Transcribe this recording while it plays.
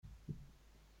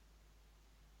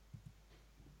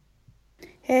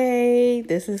Hey,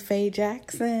 this is Faye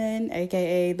Jackson,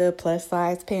 aka the plus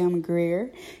size Pam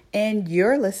Greer, and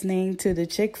you're listening to the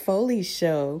Chick Foley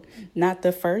Show. Not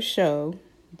the first show,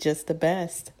 just the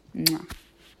best. Mwah.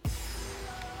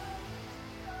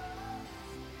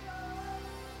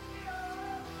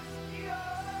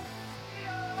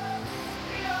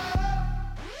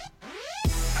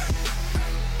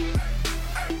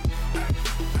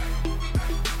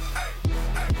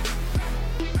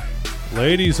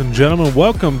 Ladies and gentlemen,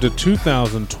 welcome to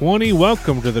 2020.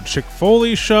 Welcome to the Chick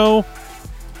Foley Show.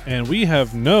 And we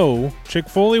have no Chick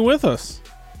Foley with us.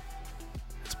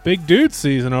 It's big dude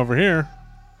season over here.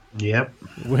 Yep.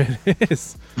 It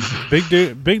is.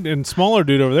 Big and smaller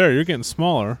dude over there. You're getting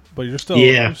smaller, but you're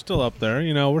still up there.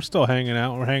 You know, we're still hanging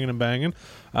out. We're hanging and banging.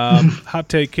 Hot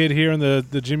Take Kid here in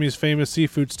the Jimmy's Famous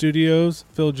Seafood Studios.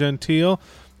 Phil Gentile.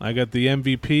 I got the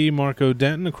MVP, Marco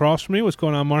Denton, across from me. What's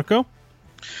going on, Marco?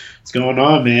 What's going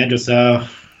on, man? Just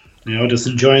just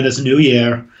enjoying this new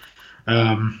year,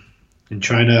 and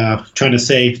trying to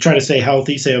stay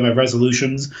healthy. Say my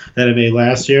resolutions that I made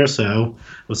last year. So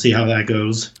we'll see how that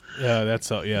goes. Yeah,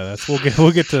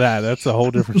 we'll get to that. That's a whole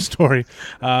different story.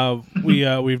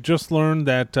 We've just learned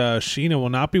that Sheena will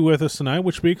not be with us tonight,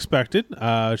 which we expected.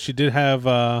 She did have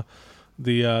the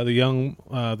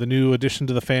new addition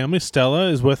to the family. Stella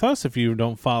is with us. If you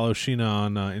don't follow Sheena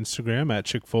on Instagram at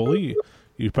Chick Foley,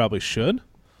 you probably should.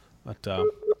 But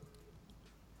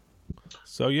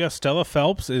Stella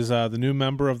Phelps is the new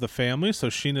member of the family. So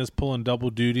Sheena's pulling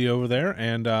double duty over there,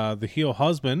 and the heel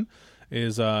husband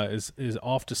is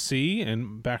off to sea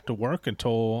and back to work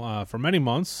until for many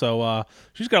months. So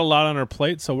she's got a lot on her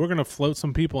plate. So we're gonna float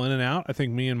some people in and out. I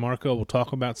think me and Marco will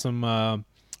talk about some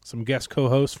guest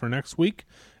co-hosts for next week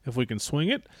if we can swing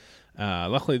it.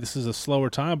 Luckily, this is a slower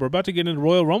time. We're about to get into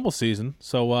Royal Rumble season,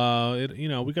 so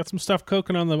we got some stuff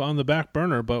cooking on the back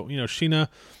burner. But Sheena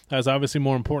has obviously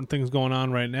more important things going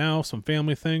on right now, some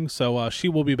family things. So she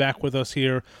will be back with us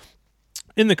here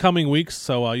in the coming weeks.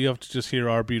 So you have to just hear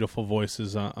our beautiful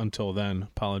voices until then.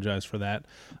 Apologize for that.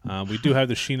 We do have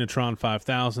the Sheenatron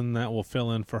 5000 that will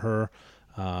fill in for her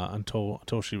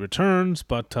until she returns.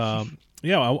 But I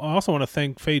also want to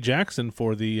thank Faye Jackson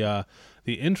for the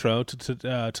intro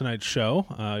to tonight's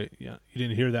show. You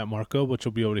didn't hear that, Marco, but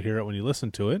you'll be able to hear it when you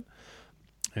listen to it.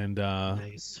 And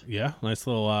nice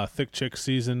little thick chick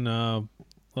season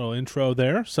little intro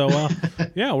there. So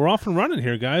we're off and running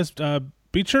here, guys.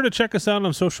 Be sure to check us out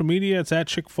on social media. It's at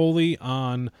Chick Foley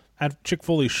at Chick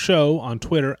Foley Show on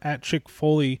Twitter, at Chick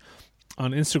Foley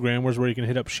on Instagram, where you can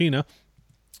hit up Sheena.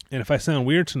 And if I sound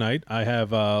weird tonight, I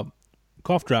have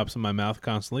cough drops in my mouth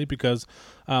constantly because,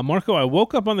 Marco, I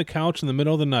woke up on the couch in the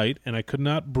middle of the night and I could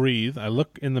not breathe. I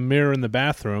look in the mirror in the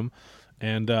bathroom,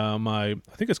 and I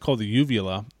think it's called the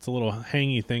uvula. It's a little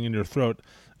hangy thing in your throat.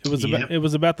 It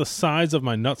was about the size of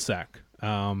my nutsack,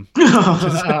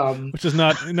 which is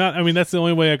not. I mean, that's the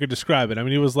only way I could describe it. I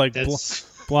mean, it was like no,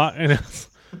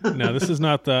 this is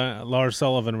not the Lars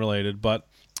Sullivan related, but.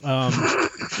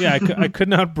 I could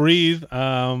not breathe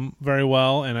very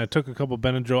well, and I took a couple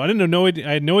Benadryl. I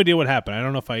had no idea what happened. I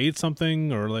don't know if I ate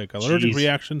something or like allergic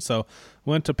reaction. So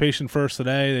went to patient first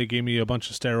today. They gave me a bunch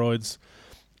of steroids,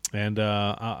 and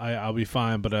I'll be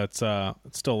fine. But it's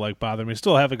still like bothering me.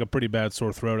 Still have like a pretty bad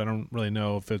sore throat. I don't really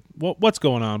know if what's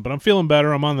going on, but I'm feeling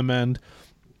better. I'm on the mend.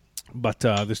 But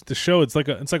the show, it's like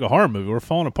a horror movie. We're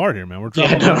falling apart here, man. We're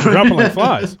dropping like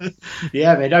flies.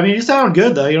 Yeah, man. I mean, you sound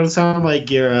good though. You don't sound like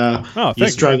you're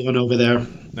struggling over there.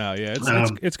 No, yeah,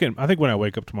 it's getting. I think when I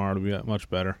wake up tomorrow, it'll be much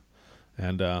better.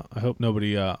 And I hope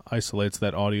nobody isolates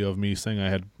that audio of me saying I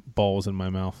had balls in my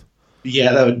mouth.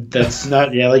 Yeah, that's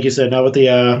not. Yeah, like you said, not with the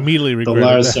immediately the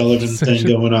Lars Sullivan thing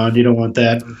going on. You don't want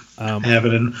that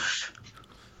happening.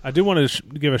 I do want to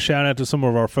give a shout out to some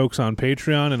of our folks on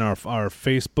Patreon and our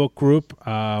Facebook group.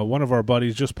 One of our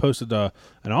buddies just posted an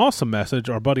awesome message.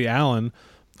 Our buddy Alan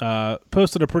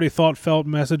posted a pretty thought-felt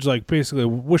message, like basically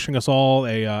wishing us all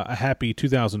a happy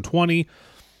 2020.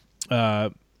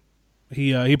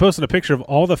 He posted a picture of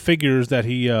all the figures that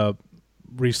he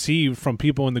received from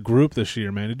people in the group this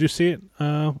year. Man, did you see it?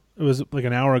 It was like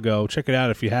an hour ago. Check it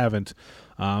out if you haven't.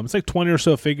 It's like 20 or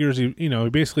so figures. He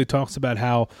basically talks about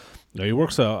how. He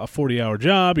works a 40-hour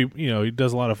job. He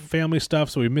does a lot of family stuff,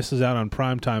 so he misses out on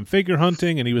primetime figure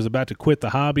hunting, and he was about to quit the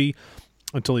hobby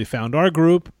until he found our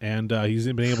group, and he's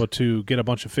been able to get a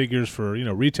bunch of figures for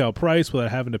retail price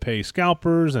without having to pay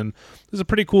scalpers, and this is a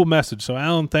pretty cool message. So,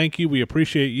 Alan, thank you. We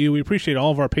appreciate you. We appreciate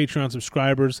all of our Patreon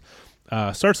subscribers.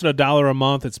 Starts at $1 a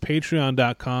month. It's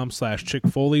patreon.com/Chick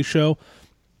Foley Show.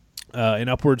 And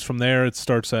upwards from there, it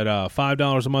starts at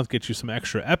 $5 a month, gets you some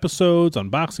extra episodes,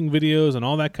 unboxing videos, and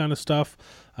all that kind of stuff.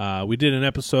 We did an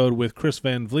episode with Chris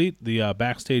Van Vliet, the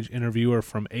backstage interviewer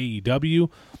from AEW.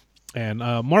 And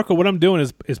Marco, what I'm doing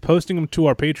is posting them to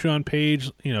our Patreon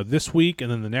page, this week,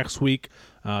 and then the next week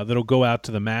that'll go out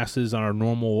to the masses on our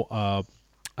normal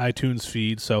iTunes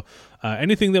feed. So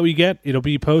anything that we get, it'll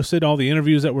be posted. All the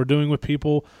interviews that we're doing with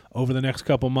people over the next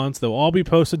couple months, they'll all be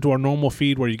posted to our normal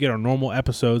feed where you get our normal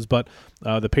episodes, but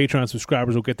the Patreon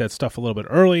subscribers will get that stuff a little bit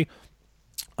early.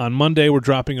 On Monday, we're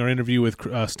dropping our interview with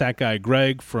Stat Guy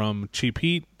Greg from Cheap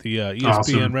Heat, the ESPN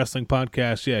Awesome. Wrestling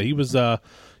podcast. Yeah, he was a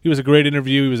great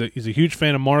interview. He's a huge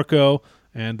fan of Marco.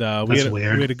 And That's weird.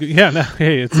 We had a good,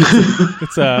 hey, it's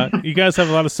you guys have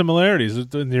a lot of similarities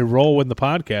in your role in the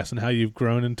podcast and how you've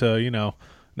grown into,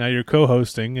 now you're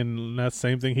co-hosting, and that's the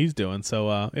same thing he's doing.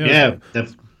 So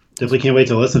definitely can't wait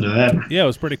to listen to that. Yeah, it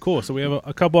was pretty cool. So we have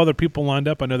a couple other people lined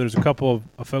up. I know there's a couple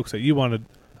of folks that you want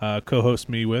to co-host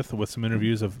me with some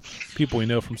interviews of people we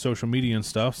know from social media and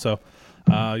stuff. So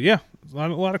a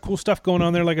lot of cool stuff going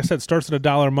on there. Like I said, starts at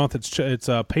 $1 a month. It's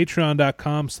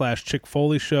patreon.com/Chick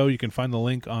Foley Show. You can find the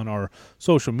link on our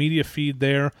social media feed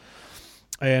there.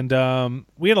 And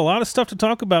we had a lot of stuff to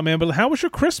talk about, man. But how was your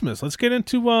Christmas? Let's get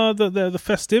into the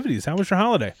festivities. How was your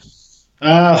holiday?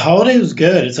 Holiday was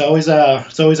good. It's always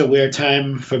a weird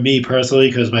time for me personally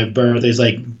because my birthday's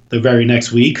like the very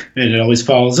next week, and it always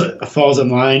falls in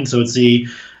line. So it's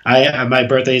my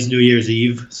birthday is New Year's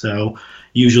Eve. So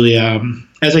usually,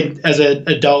 as an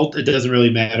adult, it doesn't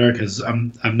really matter because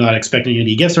I'm not expecting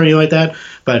any gifts or anything like that.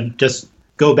 But just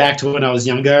go back to when I was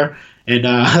younger, and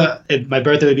my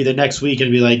birthday would be the next week, and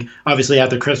it'd be like obviously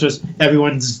after Christmas,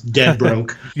 everyone's dead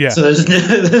broke. Yeah. So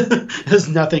there's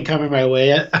nothing coming my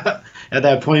way at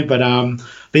that point. But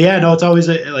yeah, no, it's always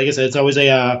like I said, it's always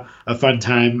a fun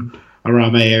time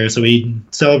around my area. So we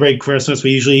celebrate Christmas.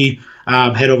 We usually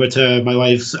head over to my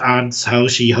wife's aunt's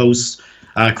house. She hosts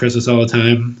Christmas all the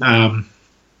time.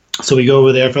 So we go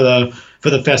over there for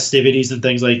the festivities and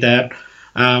things like that.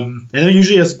 And then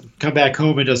usually just come back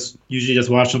home and usually just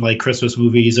watch some like Christmas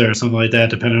movies or something like that,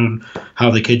 depending on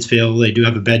how the kids feel. They do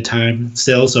have a bedtime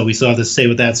still, so we still have to stay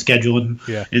with that schedule and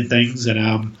things.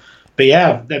 And but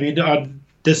yeah, I mean, on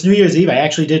this New Year's Eve, I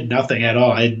actually did nothing at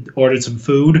all. I ordered some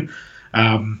food,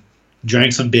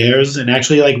 drank some beers, and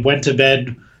actually like went to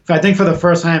bed. I think for the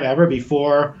first time ever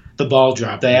before the ball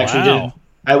dropped. I actually did.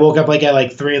 I woke up like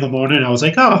at 3 a.m. and I was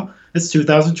like, oh, it's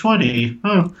 2020.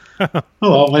 Oh,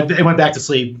 well, it went back to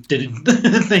sleep. Didn't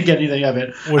think anything of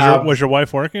it. Was your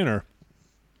wife working or?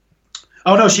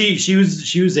 Oh no, she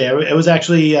was there. It was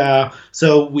actually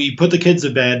so we put the kids to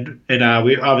bed, and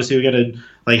we obviously we're gonna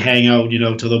like hang out,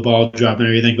 till the ball drop and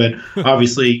everything. But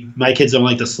obviously my kids don't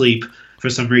like to sleep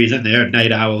for some reason. They're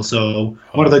night owls. So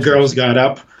one of the girls got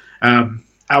up.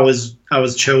 I was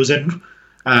chosen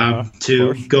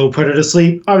to go put her to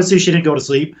sleep. Obviously she didn't go to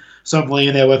sleep, so I'm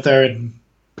laying there with her, and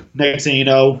next thing you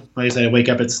know, like I said, I wake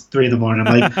up, it's 3 a.m. I'm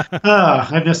like,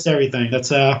 I missed everything.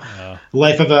 That's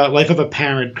life of a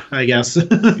parent, I guess.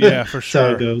 Yeah, for sure. That's how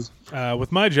it goes.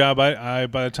 With my job, I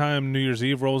by the time New Year's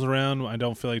Eve rolls around, I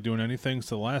don't feel like doing anything.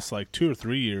 So the last 2 or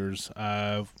 3 years,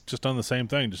 I've just done the same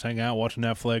thing. Just hang out, watch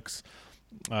Netflix,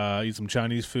 eat some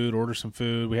Chinese food, order some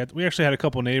food. We actually had a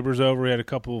couple neighbors over. We had a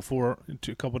couple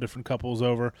different couples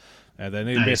over, and then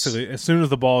they basically, as soon as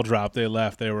the ball dropped, they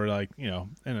left. They were like, and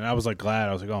I was like glad.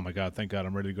 I was like, oh my god, thank God,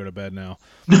 I'm ready to go to bed now.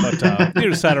 But we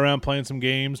just sat around playing some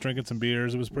games, drinking some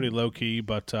beers. It was pretty low key,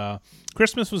 but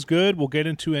Christmas was good. We'll get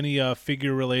into any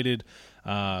figure related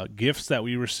gifts that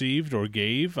we received or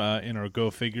gave in our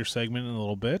Go Figure segment in a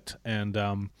little bit,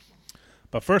 and.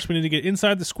 But first, we need to get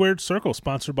inside the squared circle,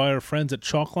 sponsored by our friends at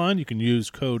Chalkline. You can use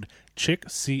code CHICK,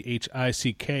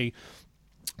 CHICK,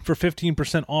 for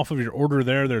 15% off of your order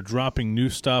there. They're dropping new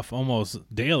stuff almost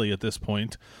daily at this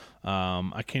point.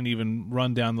 I can't even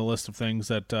run down the list of things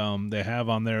that they have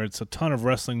on there. It's a ton of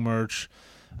wrestling merch,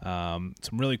 some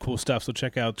really cool stuff. So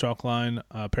check out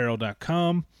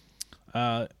chalklineapparel.com.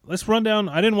 Let's run down.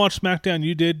 I didn't watch SmackDown.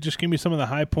 You did. Just give me some of the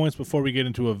high points before we get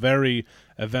into a very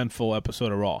eventful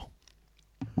episode of Raw.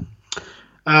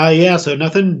 So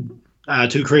nothing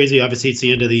too crazy. Obviously, it's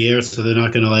the end of the year, so they're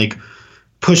not going to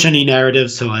push any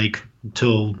narratives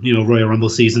till Royal Rumble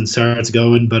season starts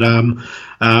going. But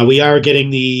we are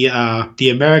getting the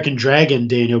American Dragon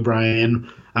Daniel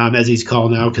Bryan, as he's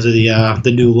called now because of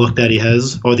the new look that he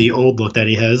has, or the old look that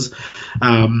he has,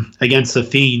 against the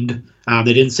Fiend.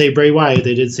 They didn't say Bray Wyatt,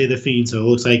 they did say the Fiend, so it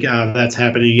looks like that's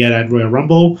happening again at Royal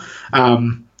Rumble.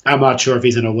 I'm not sure if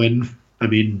he's going to win. I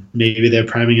mean, maybe they're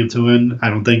priming him to win. I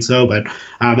don't think so, but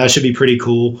that should be pretty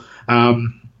cool.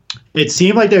 It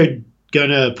seemed like they're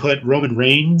gonna put Roman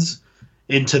Reigns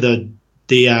into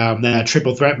that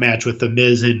triple threat match with the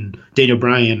Miz and Daniel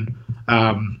Bryan,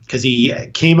 because he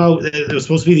came out. It was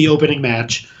supposed to be the opening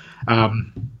match,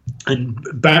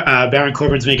 and Baron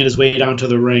Corbin's making his way down to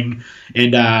the ring,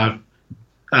 and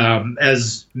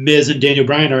as Miz and Daniel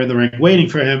Bryan are in the ring waiting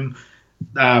for him,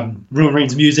 Roman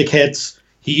Reigns' music hits.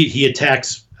 He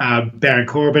attacks Baron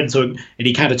Corbin, and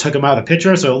he kind of took him out of the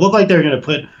picture. So it looked like they were going to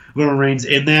put Roman Reigns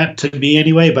in that, to me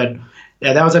anyway. But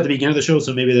yeah, that was at the beginning of the show,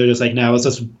 so maybe they're just like, "Now let's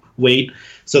just wait."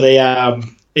 So they,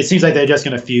 it seems like they're just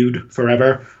going to feud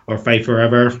forever or fight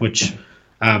forever, which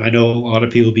I know a lot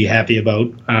of people will be happy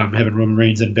about, having Roman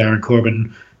Reigns and Baron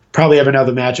Corbin probably have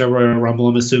another match at Royal Rumble,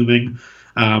 I'm assuming.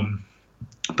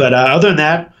 But other than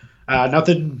that,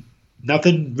 nothing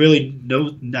really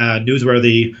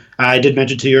newsworthy. I did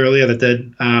mention to you earlier that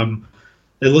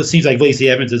it seems like Lacey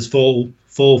Evans is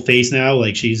full face now.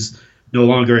 Like, she's no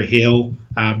longer a heel,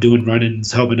 doing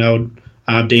run-ins, helping out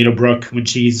Dana Brooke when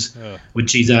she's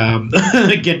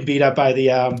getting beat up by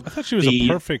the. I thought she was a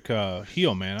perfect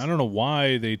heel, man. I don't know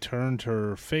why they turned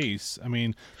her face. I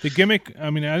mean, the gimmick. I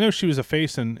mean, I know she was a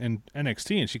face in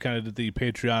NXT, and she kind of did the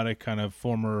patriotic kind of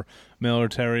former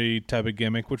military type of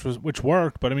gimmick, which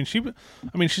worked. But I mean,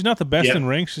 she's not the best in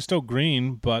ring. She's still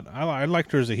green, but I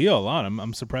liked her as a heel a lot.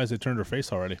 I'm surprised they turned her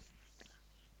face already.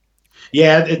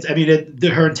 Yeah,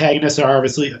 her antagonists are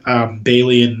obviously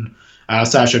Bayley and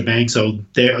Sasha Banks, so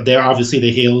they're obviously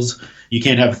the heels. You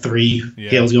can't have three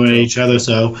heels going at each other.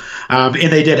 So, and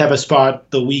they did have a spot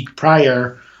the week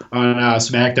prior on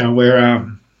SmackDown where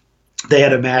they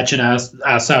had a match, and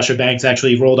Sasha Banks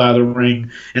actually rolled out of the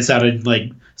ring and started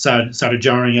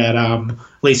jarring at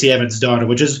Lacey Evans' daughter,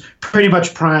 which is pretty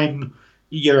much prime.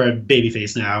 You're a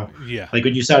babyface now. Yeah. Like,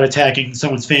 when you start attacking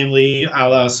someone's family, a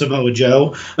la Samoa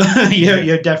Joe,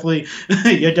 you're definitely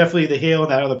the heel,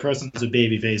 and that other person's a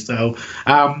babyface. So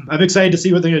I'm excited to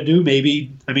see what they're gonna do.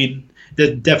 Maybe, I mean,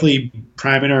 they're definitely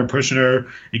priming her and pushing her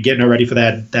and getting her ready for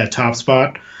that top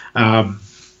spot.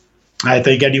 I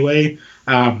think anyway.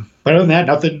 But other than that,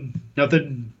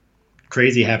 nothing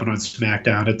crazy happened on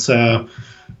SmackDown.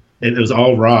 It was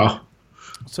all Raw.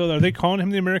 So are they calling him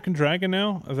the American Dragon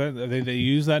now? They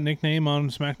use that nickname on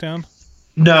SmackDown?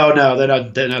 No, they're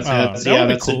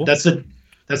not. Cool. That's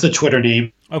a Twitter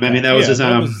name. Okay. I mean, that was his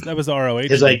that was the ROH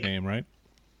nickname, right?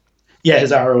 Yeah,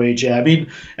 his ROH. Yeah, I mean,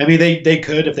 they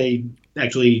could, if they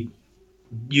actually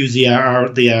use the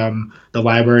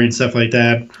library and stuff like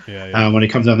that. When it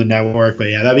comes on the network. But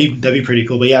yeah, that'd be pretty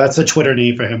cool. But yeah, that's a Twitter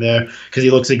name for him there, because he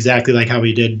looks exactly like how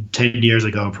he did 10 years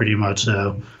ago, pretty much.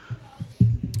 So.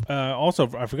 Also,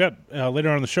 I forgot, later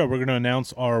on in the show, we're going to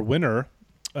announce our winner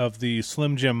of the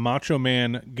Slim Jim Macho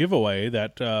Man giveaway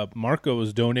that Marco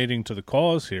is donating to the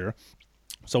cause here.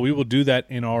 So we will do that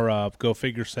in our Go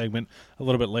Figure segment a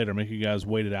little bit later, make you guys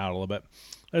wait it out a little bit.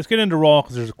 Let's get into Raw,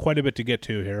 because there's quite a bit to get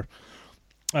to here.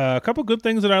 A couple good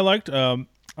things that I liked.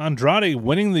 Andrade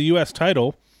winning the U.S.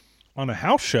 title on a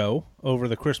house show over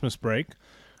the Christmas break.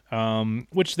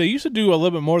 Which they used to do a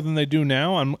little bit more than they do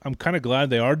now. I'm kind of glad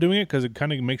they are doing it, because it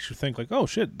kind of makes you think like, oh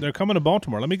shit, they're coming to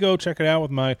Baltimore. Let me go check it out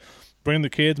with bring the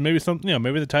kids. Maybe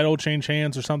maybe the title will change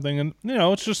hands or something. And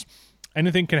it's just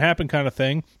anything can happen kind of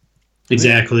thing.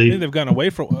 Exactly. I think they've gotten away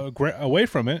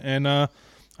from it, and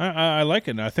I like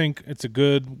it. And I think it's a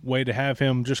good way to have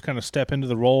him just kind of step into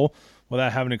the role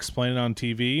without having to explain it on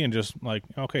TV, and just like,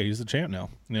 okay, he's the champ now.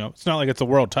 It's not like it's a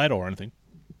world title or anything.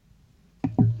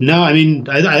 No, I mean,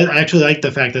 I actually like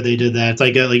the fact that they did that. It's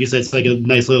like you said, it's like a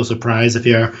nice little surprise if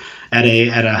you're at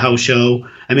a house show.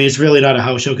 I mean, it's really not a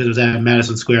house show because it was at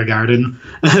Madison Square Garden,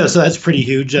 so that's pretty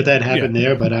huge that happened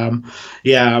there. But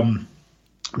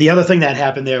the other thing that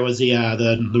happened there was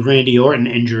the Randy Orton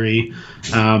injury,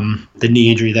 the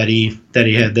knee injury that he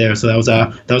had there. So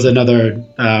that was another.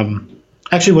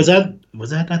 Actually, was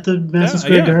that at the Madison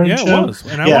Square Garden show? Yeah, it was.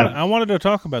 And I wanted to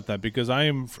talk about that, because I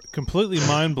am completely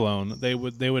mind blown. They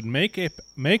would make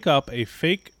up a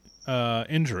fake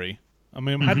injury. I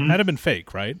mean, had it been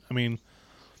fake, right? I mean,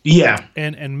 yeah,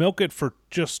 and milk it for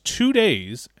just 2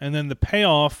 days, and then the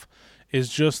payoff is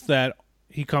just that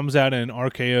he comes out and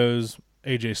RKO's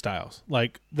AJ Styles.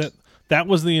 Like that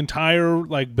was the entire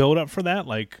build up for that.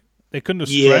 Like, they couldn't have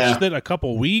stretched it a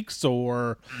couple weeks,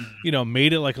 or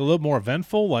made it like a little more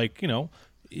eventful. Like,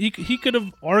 he could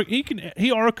have he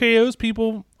RKO's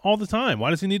people all the time.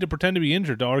 Why does he need to pretend to be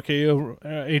injured to RKO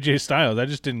AJ Styles? I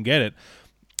just didn't get it.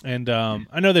 And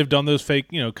I know they've done those fake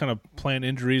kind of planned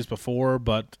injuries before,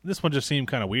 but this one just seemed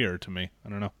kind of weird to me. I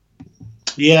don't know.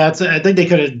 Yeah, I think they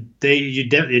could have. You're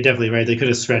definitely right. They could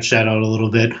have stretched that out a little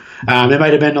bit. It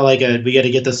might have been like we got to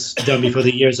get this done before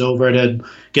the year's over to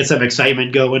get some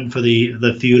excitement going for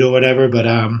the feud or whatever. But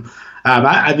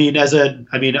I mean,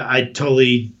 I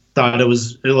totally thought it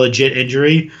was a legit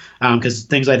injury because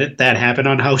things like that happen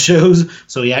on house shows.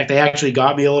 So yeah, they actually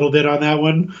got me a little bit on that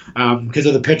one because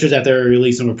of the pictures that they were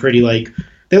releasing were pretty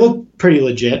they look pretty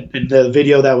legit, and the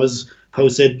video that was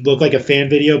posted looked like a fan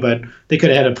video, but they could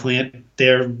have had a plant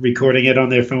there recording it on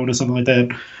their phone or something like that,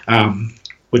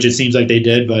 which it seems like they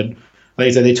did. But like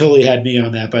I said, they totally had me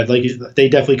on that. But they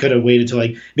definitely could have waited till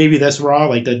maybe this Raw,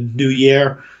 like the New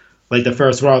Year, like the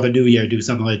first Raw of the New Year, do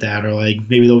something like that, or like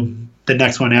maybe the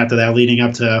next one after that, leading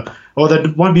up to or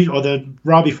the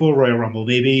Raw before Royal Rumble,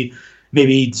 maybe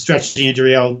stretch the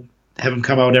injury out, have him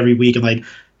come out every week and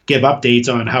give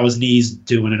updates on how his knee's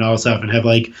doing and all that stuff, and have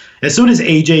as soon as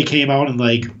AJ came out and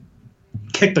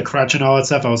kicked the crutch and all that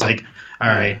stuff, I was like, all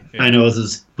right, yeah. I know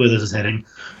where this is heading.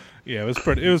 Yeah, it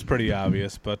was pretty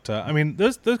obvious, but I mean,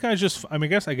 those guys just, I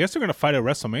guess they're going to fight at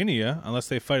WrestleMania unless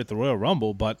they fight at the Royal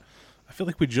Rumble, but I feel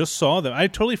like we just saw them. I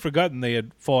had totally forgotten they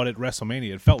had fought at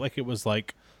WrestleMania. It felt like it was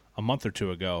like a month or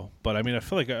two ago, but I mean, I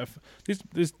feel like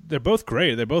they're both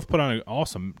great. They both put on an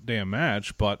awesome damn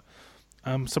match, but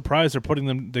I'm surprised they're putting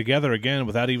them together again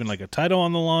without even a title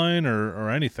on the line or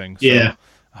anything. So yeah.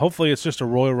 Hopefully it's just a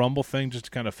Royal Rumble thing just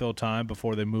to kind of fill time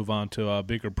before they move on to a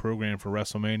bigger program for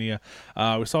WrestleMania.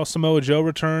 We saw Samoa Joe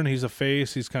return. He's a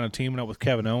face. He's kind of teaming up with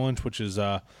Kevin Owens, which is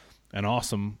an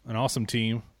awesome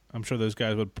team. I'm sure those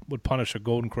guys would punish a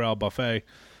Golden Corral buffet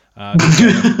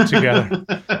together.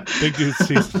 Big dude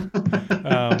season.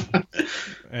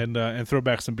 And throw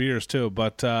back some beers too.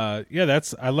 But I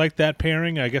like that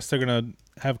pairing. I guess they're gonna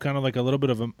have kind of a little bit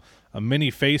of a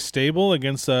mini face stable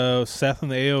against Seth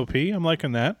and the AOP. I'm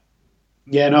liking that.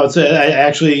 Yeah, no,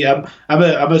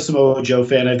 I'm a Samoa Joe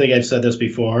fan. I think I've said this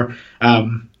before.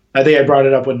 I think I brought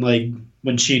it up when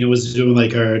Sheena was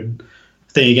doing her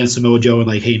thing against Samoa Joe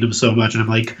and hating him so much, and I'm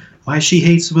like, why does she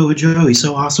hate Samoa Joe? He's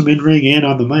so awesome in ring and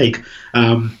on the mic.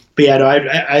 But yeah,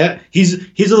 no,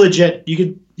 he's a legit. You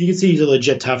can see he's a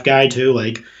legit tough guy too.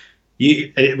 What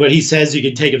he says, you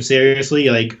can take him seriously.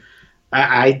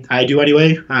 I do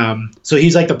anyway. So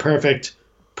he's the perfect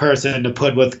person to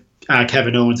put with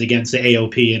Kevin Owens against the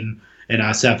AOP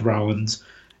and Seth Rollins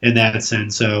in that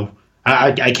sense. So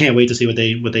I can't wait to see what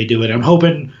they do with it. I'm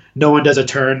hoping no one does a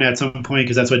turn at some point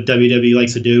because that's what WWE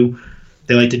likes to do.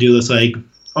 They like to do this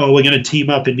we're gonna team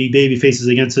up and be baby faces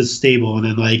against this stable, and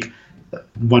then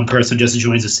one person just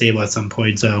joins the stable at some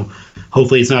point. So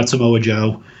hopefully it's not Samoa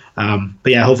Joe.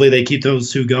 But yeah, hopefully they keep those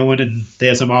two going and they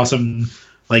have some awesome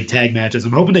tag matches.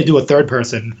 I'm hoping they do a third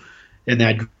person in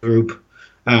that group,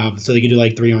 so they can do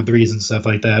 3-on-3s and stuff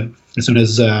like that as soon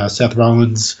as Seth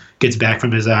Rollins gets back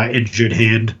from his injured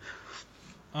hand.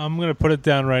 I'm gonna put it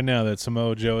down right now that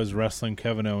Samoa Joe is wrestling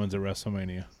Kevin Owens at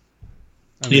WrestleMania.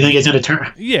 Do you think it's gonna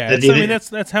turn? Yeah,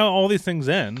 that's how all these things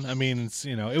end. I mean, it's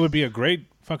it would be a great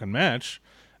fucking match.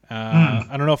 I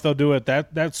don't know if they'll do it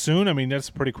that soon. I mean, that's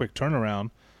a pretty quick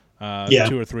turnaround.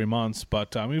 2 or 3 months,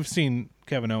 but we've seen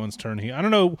Kevin Owens turn heel. I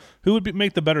don't know who would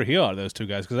make the better heel out of those two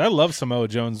guys because I love Samoa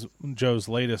Joe's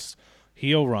latest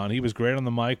heel run. He was great on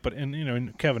the mic, but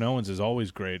Kevin Owens is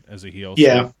always great as a heel.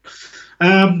 Yeah,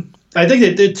 so. I think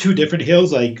they did two different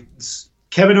heels.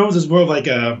 Kevin Owens is more of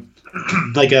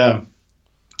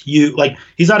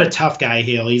he's not a tough guy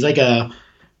heel. He's a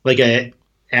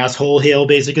asshole heel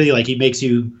basically. He makes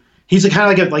you. He's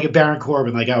kind of like a Baron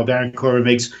Corbin, how Baron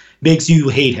Corbin makes you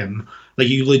hate him,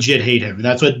 you legit hate him. And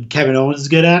that's what Kevin Owens is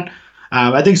good at.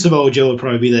 I think Samoa Joe would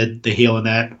probably be the heel in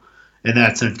that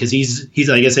sense because he's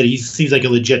like I said, he seems like a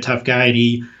legit tough guy, and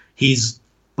he's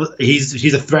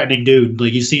a threatening dude.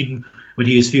 You've seen when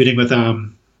he was feuding with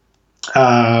Brock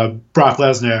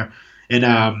Lesnar,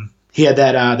 and he had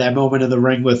that moment in the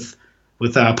ring with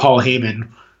Paul Heyman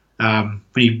when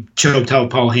he choked out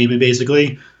Paul Heyman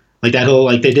basically. That whole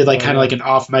they did kind of an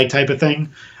off mic type of thing.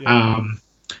 Yeah.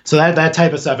 So that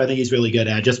type of stuff I think he's really good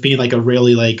at. Just being a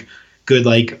really good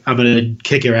I'm gonna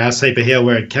kick your ass type of heel,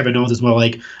 where Kevin Owens is more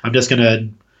I'm just gonna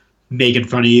make in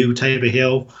front of you type of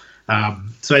heel.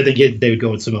 So I think they would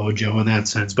go with Samoa Joe in that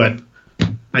sense, but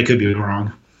I could be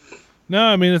wrong. No,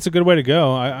 I mean it's a good way to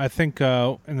go. I think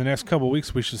in the next couple of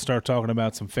weeks we should start talking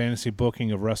about some fantasy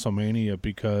booking of WrestleMania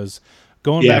because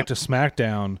going back to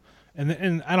SmackDown.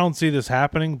 And I don't see this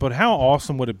happening, but how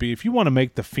awesome would it be if you want to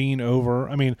make the Fiend over?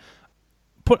 I mean,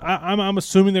 I'm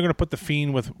assuming they're going to put the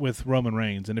Fiend with Roman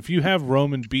Reigns, and if you have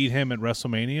Roman beat him at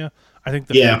WrestleMania, I think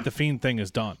the Fiend thing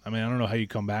is done. I mean, I don't know how you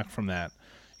come back from that.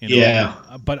 Yeah.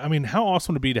 But I mean, how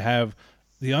awesome would it be to have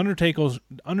the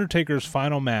Undertaker's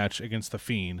final match against the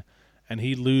Fiend, and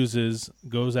he loses,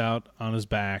 goes out on his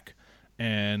back,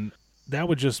 and that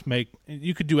would just make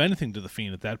you could do anything to the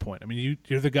Fiend at that point. I mean,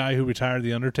 you're the guy who retired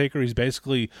the Undertaker. He's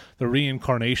basically the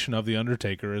reincarnation of the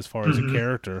Undertaker as far as a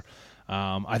character.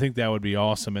 I think that would be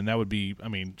awesome, and that would be. I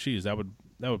mean, geez, that would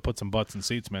put some butts in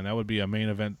seats, man. That would be a main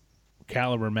event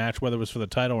caliber match, whether it was for the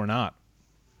title or not.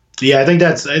 Yeah, I think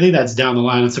that's down the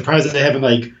line. I'm surprised that they haven't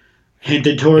like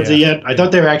hinted towards it yet. I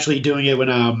thought they were actually doing it when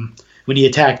he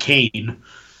attacked Kane.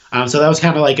 So that was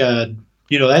kind of like a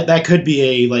that could be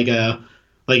a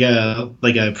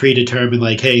predetermined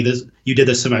like, hey, you did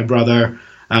this to my brother.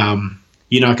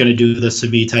 You're not going to do this to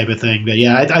me type of thing. But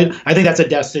yeah, I think that's a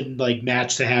destined like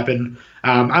match to happen.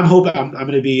 I'm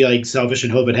going to be like selfish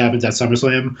and hope it happens at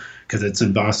SummerSlam because it's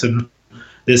in Boston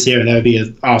this year. That would be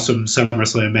an awesome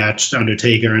SummerSlam match,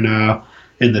 Undertaker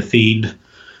and the Fiend.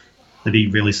 That'd be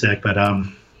really sick. But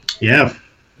yeah.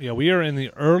 Yeah, we are in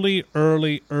the early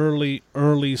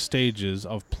stages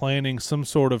of planning some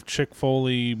sort of Chick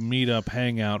Foley meetup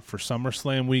hangout for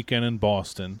SummerSlam weekend in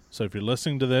Boston. So if you're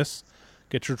listening to this,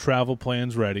 get your travel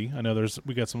plans ready. I know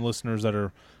we got some listeners that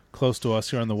are close to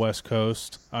us here on the West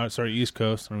Coast. East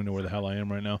Coast. I don't even know where the hell I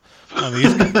am right now on the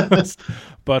East Coast.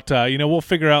 But we'll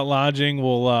figure out lodging.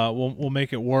 We'll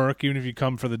make it work, even if you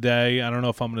come for the day. I don't know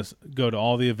if I'm going to go to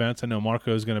all the events. I know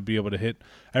Marco is going to be able to hit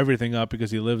everything up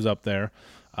because he lives up there.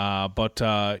 But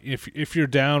if you're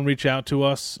down, reach out to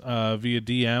us via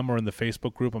DM or in the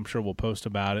Facebook group. I'm sure we'll post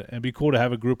about it. And it'd be cool to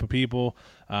have a group of people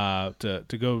to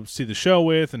go see the show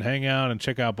with and hang out and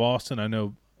check out Boston. I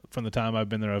know from the time I've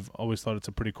been there, I've always thought it's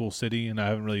a pretty cool city, and I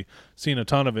haven't really seen a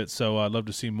ton of it. So I'd love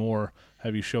to see more.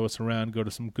 Have you show us around, go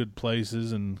to some good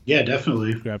places, and yeah,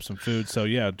 definitely grab some food. So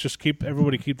yeah, just keep that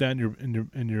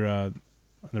in your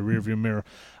the rear view mirror.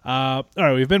 All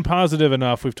right, we've been positive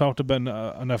enough. We've talked about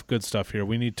enough good stuff here.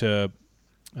 We need to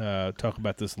talk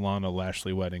about this Lana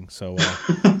Lashley wedding. So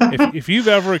if you've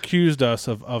ever accused us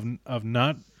of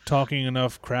not talking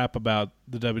enough crap about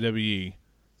the WWE,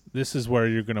 this is where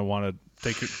you're going to want to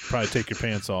probably take your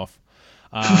pants off.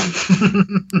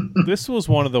 This was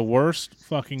one of the worst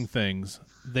fucking things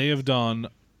they have done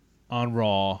on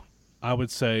Raw, I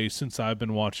would say, since I've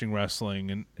been watching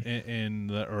wrestling in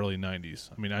the early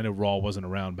 90s. I mean, I know Raw wasn't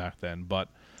around back then, but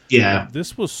yeah,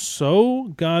 this was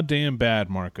so goddamn bad,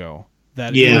 Marco,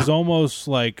 that it was almost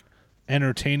like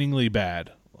entertainingly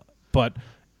bad. But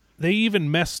they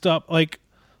even messed up. Like,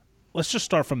 let's just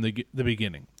start from the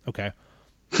beginning, okay?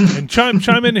 And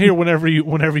chime in here whenever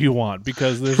you want,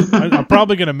 because I'm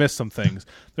probably going to miss some things.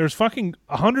 There's fucking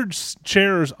 100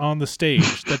 chairs on the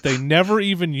stage that they never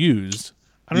even used.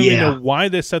 I don't even know why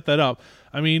they set that up.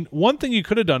 I mean, one thing you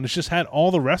could have done is just had all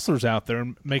the wrestlers out there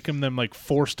and making them like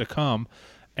forced to come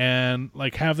and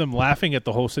like have them laughing at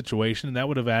the whole situation, and that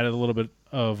would have added a little bit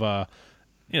of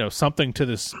something to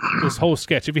this whole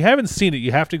sketch. If you haven't seen it,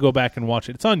 you have to go back and watch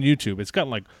it. It's on YouTube. It's got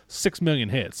like 6 million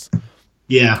hits.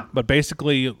 Yeah. But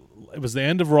basically, it was the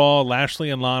end of Raw. Lashley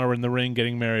and Lana were in the ring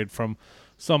getting married from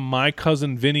some My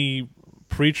Cousin Vinny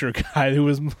preacher guy who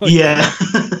was like,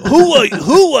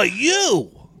 who are you?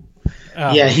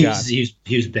 Oh, yeah, he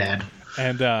was bad.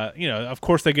 And, of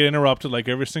course, they get interrupted like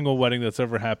every single wedding that's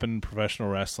ever happened in professional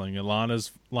wrestling. And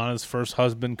Lana's first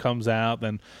husband comes out,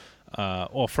 then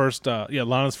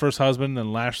Lana's first husband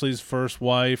and Lashley's first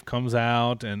wife comes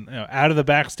out and out of the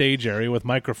backstage area with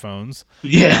microphones.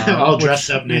 Yeah, all dressed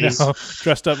up nice.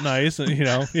 Dressed up nice, and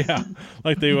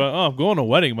like they were. Oh, I'm going to a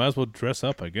wedding. Might as well dress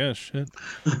up, I guess. Shit.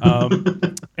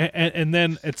 And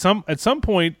then at some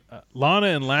point, Lana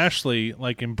and Lashley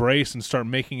like embrace and start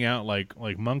making out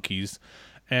like monkeys,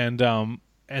 and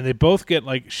they both get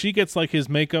like, she gets like his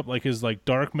makeup, like his like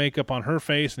dark makeup on her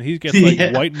face, and he gets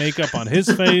like white makeup on his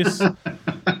face,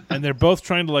 and they're both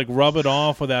trying to like rub it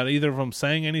off without either of them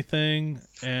saying anything.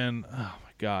 And oh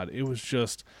my god, it was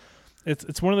just,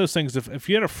 it's one of those things. If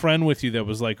you had a friend with you that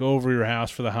was like over your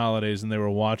house for the holidays and they were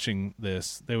watching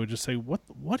this, they would just say, "What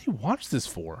do you watch this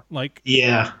for?" Like,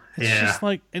 it's just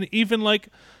like, and even like.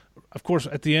 Of course,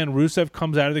 at the end, Rusev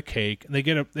comes out of the cake, and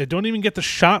they don't even get the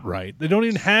shot right. They don't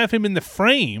even have him in the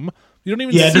frame. You don't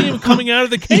even see him coming out of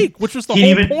the cake, which was the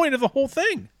whole point of the whole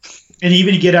thing. And he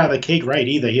didn't get out of the cake right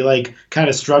either. He like kind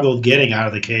of struggled getting out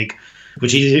of the cake,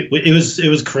 which it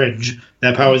was cringe.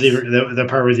 That part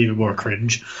was even more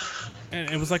cringe. And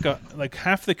it was like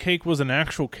half the cake was an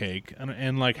actual cake,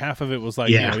 and like half of it was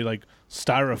like like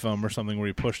styrofoam or something where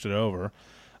he pushed it over.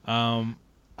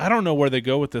 I don't know where they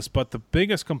go with this, but the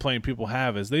biggest complaint people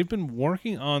have is they've been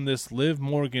working on this Liv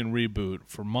Morgan reboot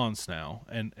for months now,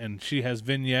 and she has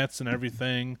vignettes and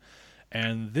everything,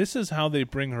 and this is how they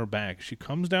bring her back. She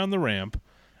comes down the ramp,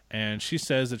 and she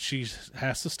says that she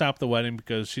has to stop the wedding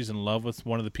because she's in love with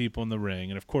one of the people in the ring.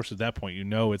 And, of course, at that point,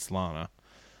 it's Lana.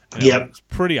 It's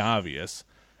pretty obvious.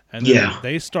 And then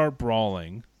they start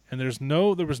brawling, and there was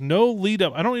no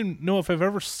lead-up. I don't even know if I've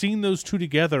ever seen those two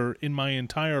together in my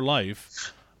entire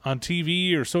life on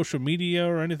TV or social media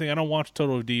or anything. I don't watch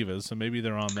Total Divas, so maybe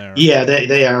they're on there. Yeah,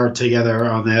 they are together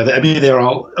on there. I mean, they're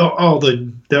all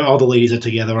the ladies are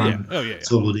together on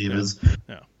Total Divas.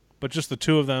 Yeah. But just the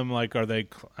two of them, like, are they?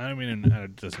 I mean,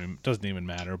 it doesn't even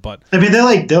matter. But I mean, they're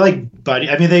like buddy.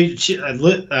 I mean,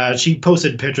 she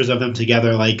posted pictures of them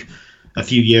together like a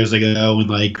few years ago, and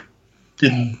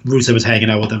Rusev was hanging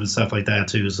out with them and stuff like that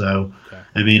too. So,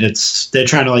 I mean, they're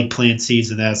trying to like plant seeds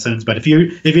in that sense. But if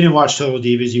you didn't watch Total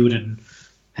Divas, you wouldn't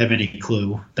have any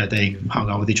clue that they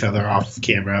hung out with each other off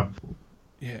camera.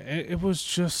 Yeah, it was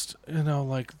just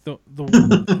like the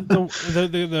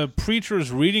preacher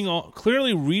is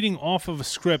clearly reading off of a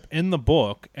script in the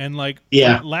book, and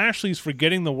Lashley's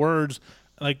forgetting the words.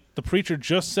 Like the preacher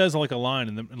just says like a line,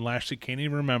 and Lashley can't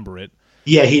even remember it.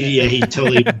 Yeah, he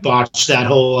totally botched that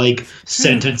whole like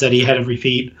sentence that he had to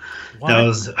repeat. Why? That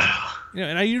was.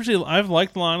 And I've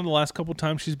liked Lana the last couple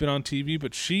times she's been on TV,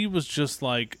 but she was just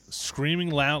like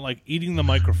screaming loud, like eating the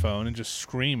microphone and just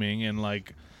screaming, and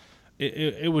like.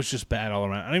 It was just bad all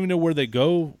around. I don't even know where they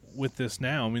go with this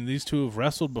now. I mean, these two have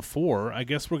wrestled before. I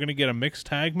guess we're going to get a mixed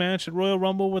tag match at Royal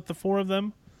Rumble with the four of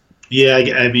them. Yeah,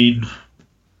 I mean,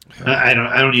 I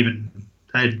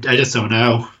just don't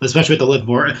know. Especially with the Liv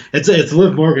Morgan. It's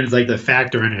Liv Morgan is like the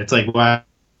factor in it. It's like why,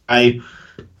 it's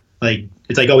like,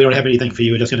 oh, we don't have anything for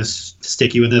you. We're just going to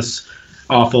stick you in this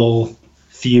awful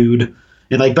feud.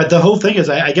 And like, but the whole thing is,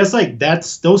 I guess like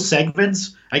that's those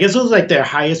segments. I guess those are like their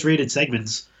highest rated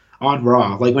segments on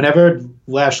Raw. Like whenever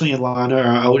Lashley and Lana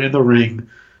are out in the ring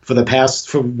for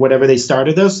whatever they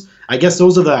started this, I guess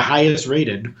those are the highest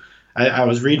rated. I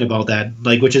was reading about that,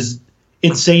 like, which is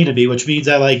insane to me, which means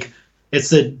that like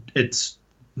it's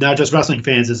not just wrestling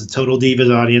fans, it's a Total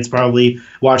Divas audience probably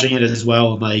watching it as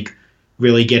well and like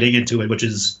really getting into it, which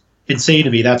is insane to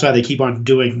me. That's why they keep on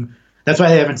that's why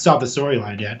they haven't stopped the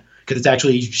storyline yet, because it's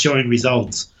actually showing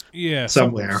results. Yeah,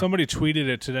 somewhere. Somebody tweeted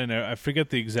it today. Now, I forget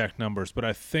the exact numbers, but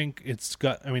I think it's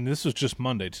got. I mean, this was just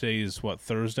Monday. Today is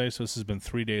Thursday, so this has been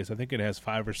 3 days. I think it has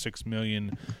 5 or 6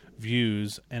 million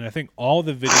views, and I think all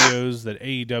the videos that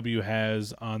AEW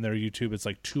has on their YouTube, it's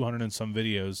like 200 and some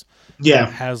videos. Yeah,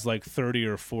 has like 30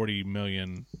 or 40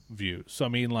 million views. So I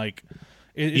mean, like,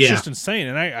 it's just insane,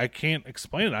 and I can't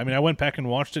explain it. I mean, I went back and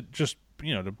watched it just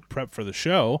to prep for the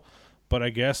show. But I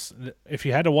guess if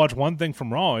you had to watch one thing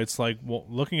from Raw, it's like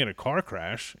looking at a car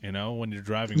crash, when you're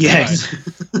driving. Yes.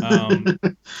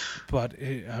 But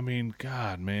I mean,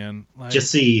 God, man, like, just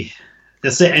see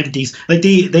the empties. Like they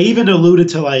even alluded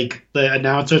to like the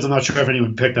announcers. I'm not sure if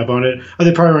anyone picked up on it, or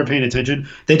they probably weren't paying attention.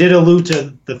 They did allude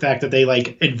to the fact that they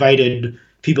like invited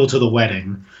people to the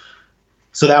wedding.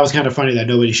 So that was kind of funny that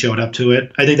nobody showed up to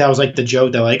it. I think that was like the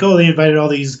joke that like, oh, they invited all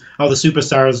the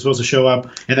superstars supposed to show up,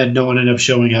 and then no one ended up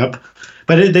showing up.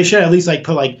 But they should at least like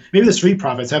put like maybe the Street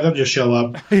Profits, have them just show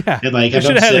up and like have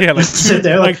them sit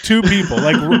there like two people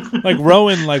like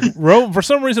Rowan for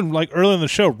some reason like early in the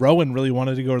show Rowan really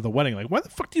wanted to go to the wedding. Like why the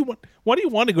fuck do you want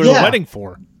to go to the wedding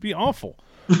for? It'd be awful.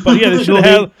 But yeah, they should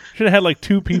have had like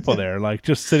two people there like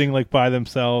just sitting like by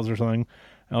themselves or something.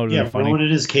 That would be funny. Rowan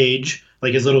in his cage.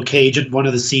 Like his little cage in one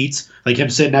of the seats, like him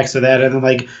sitting next to that, and then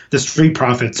like the Street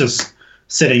Profits just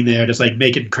sitting there, just like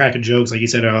cracking jokes, like you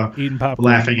said, eating popcorn,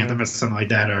 laughing at them or something like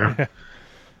that, or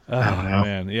I don't know.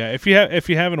 Man, yeah. If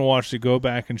you haven't watched it, go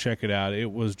back and check it out.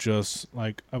 It was just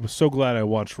like I was so glad I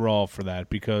watched Raw for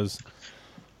that because,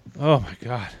 oh my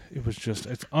God,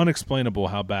 it's unexplainable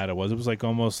how bad it was. It was like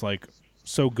almost like.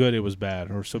 So good it was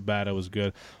bad, or so bad it was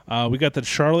good. We got that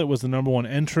Charlotte was the number 1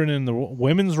 entrant in the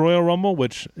Women's Royal Rumble,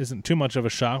 which isn't too much of a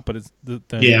shock, but it's the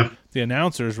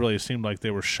announcers really seemed like they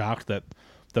were shocked that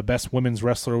the best women's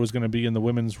wrestler was going to be in the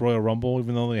Women's Royal Rumble,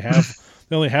 even though they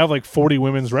only have like 40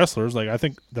 women's wrestlers. Like I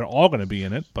think they're all going to be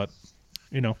in it, but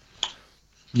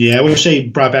Yeah, I wish they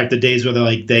brought back the days where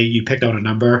you picked out a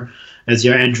number as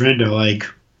your entrant, or like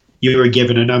you were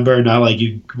given a number, not like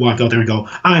you walk out there and go,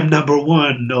 "I'm number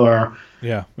 1," or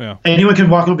yeah. Anyone can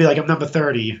walk and be like, "I'm number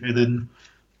 30," and then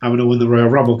I'm going to win the Royal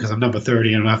Rumble because I'm number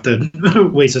 30 and I don't have to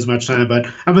waste as much time. But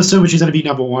I'm assuming she's going to be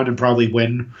number 1 and probably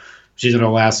win. She's going to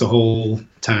last the whole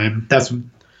time. That's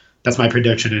my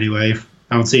prediction anyway.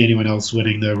 I don't see anyone else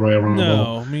winning the Royal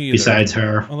Rumble besides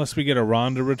her. Unless we get a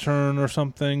Ronda return or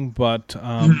something. But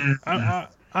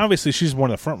obviously she's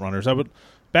one of the front runners.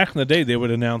 back in the day, they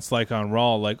would announce like on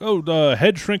Raw, like, "Oh, the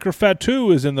Head Shrinker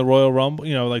Fatu is in the Royal Rumble."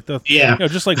 Like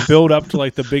just like build up to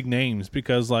like the big names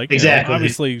because like exactly.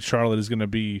 Obviously Charlotte is going to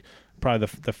be probably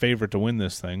the favorite to win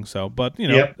this thing. So, but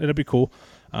it'll be cool.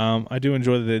 I do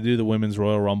enjoy that they do the Women's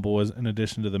Royal Rumble in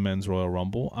addition to the Men's Royal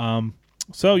Rumble.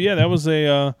 So yeah, that was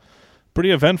a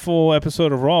pretty eventful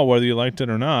episode of Raw, whether you liked it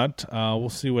or not. We'll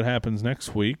see what happens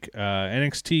next week.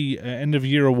 NXT end of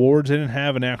year awards. They didn't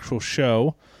have an actual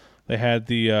show. They had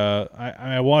the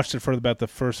I watched it for about the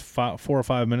first 4 or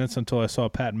 5 minutes until I saw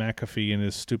Pat McAfee in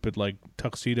his stupid like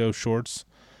tuxedo shorts.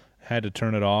 Had to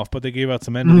turn it off, but they gave out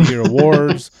some end of the year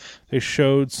awards. They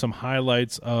showed some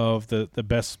highlights of the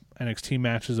best NXT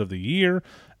matches of the year,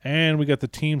 and we got the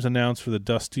teams announced for the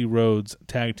Dusty Rhodes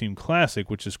Tag Team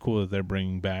Classic, which is cool that they're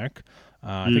bringing back.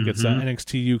 I think it's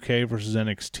NXT UK versus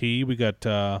NXT. We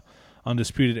got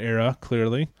Undisputed Era,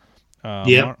 clearly.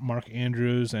 Mark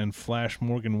Andrews and Flash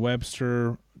Morgan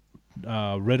Webster,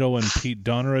 Riddle and Pete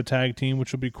Dunne a tag team,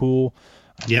 which would be cool.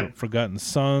 Forgotten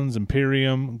Sons,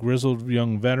 Imperium, Grizzled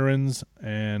Young Veterans,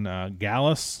 and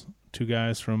Gallus, 2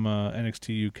 guys from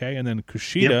NXT UK. And then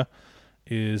Kushida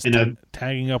is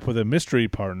tagging up with a mystery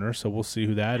partner, so we'll see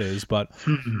who that is. But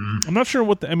I'm not sure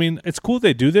it's cool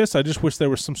they do this. I just wish there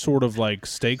was some sort of like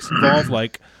stakes involved.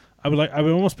 Like I would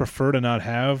almost prefer to not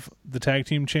have the tag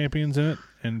team champions in it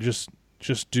and just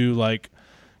do like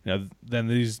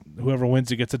then whoever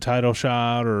wins it gets a title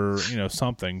shot or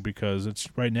something, because it's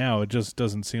right now it just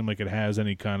doesn't seem like it has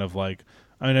any kind of like,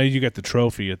 I know you get the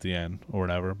trophy at the end or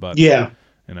whatever, but I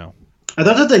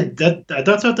thought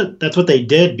that's what they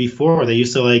did before. They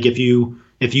used to like if you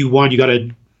won you got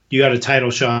a title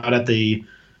shot at the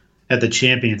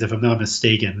champions, if I'm not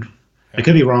mistaken. I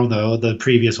could be wrong though, the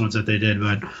previous ones that they did,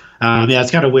 but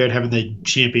it's kind of weird having the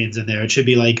champions in there. It should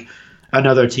be like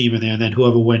another team in there, and then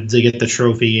whoever wins, they get the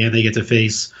trophy and they get to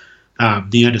face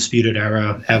the Undisputed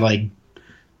Era at like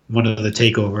one of the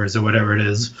takeovers or whatever it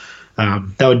is.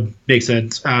 That would make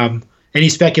sense. Any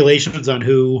speculations on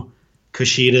who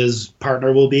Kushida's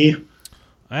partner will be?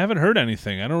 I haven't heard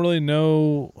anything. I don't really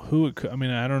know who it could. I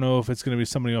mean, I don't know if it's going to be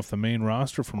somebody off the main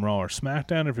roster from Raw or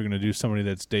SmackDown, if you're going to do somebody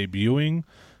that's debuting,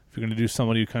 if you're going to do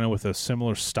somebody kind of with a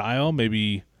similar style,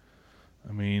 maybe.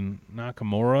 I mean,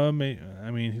 Nakamura.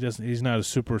 He's not as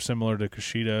super similar to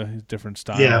Kushida. He's different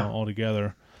style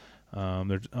altogether.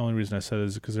 The only reason I said it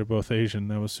is because they're both Asian.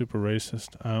 That was super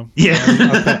racist. I'll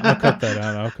cut that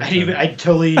out. I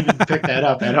totally even picked that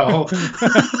up at all.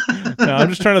 No, I'm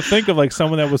just trying to think of like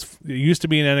someone that used to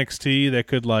be in NXT that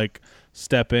could like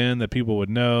step in that people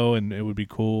would know and it would be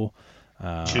cool.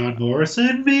 John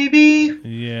Morrison, maybe.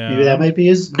 Yeah, maybe that might be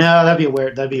his. No, that'd be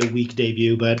a weak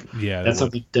debut, but that's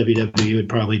something WWE would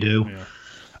probably do.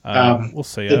 Yeah. We'll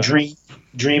see. The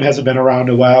Dream hasn't been around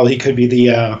a while. He could be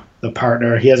the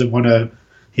partner. He hasn't won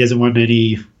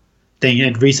anything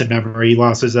in recent memory. He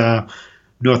lost his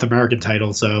North American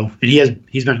title, so and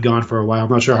he's been gone for a while.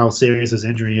 I'm not sure how serious his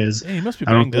injury is. Yeah, he must be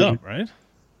banged up, right?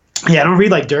 Yeah, I don't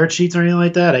read like dirt sheets or anything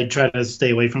like that. I try to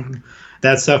stay away from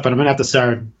that stuff, but I'm gonna have to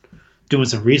start doing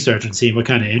some research and seeing what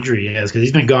kind of injury he has, because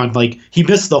he's been gone. Like he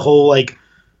missed the whole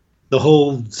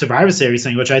Survivor Series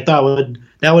thing, which I thought would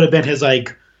have been his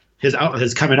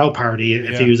coming out party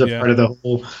if he was a part of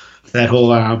that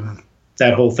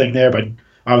whole thing there. But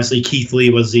obviously Keith Lee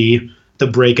was the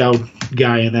breakout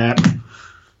guy in that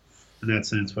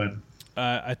sense. But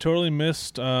I totally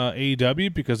missed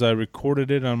AEW because I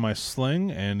recorded it on my Sling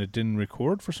and it didn't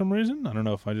record for some reason. I don't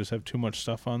know if I just have too much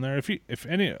stuff on there. A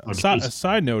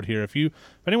side note here, if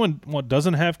anyone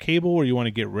doesn't have cable or you want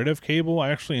to get rid of cable,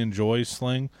 I actually enjoy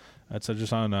Sling. It's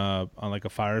just on like a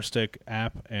Fire Stick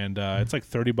app, and it's like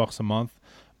 $30 a month.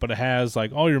 But it has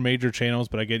like all your major channels,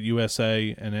 but I get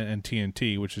USA and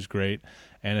TNT, which is great.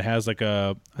 And it has I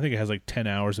think it has like 10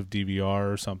 hours of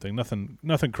DVR or something.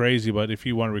 Nothing crazy, but if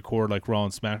you want to record like Raw,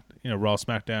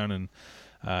 SmackDown, and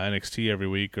NXT every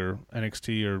week, or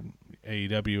NXT or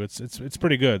AEW, it's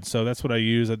pretty good. So that's what I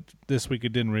use. This week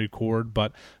it didn't record,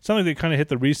 but it's not like they kind of hit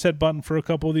the reset button for a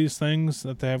couple of these things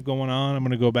that they have going on. I'm going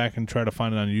to go back and try to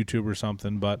find it on YouTube or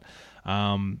something, but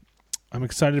I'm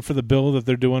excited for the build that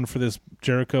they're doing for this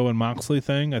Jericho and Moxley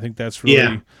thing. I think that's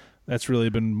really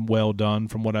been well done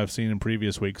from what I've seen in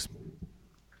previous weeks.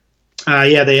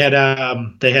 They had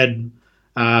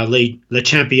Le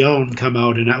Champion come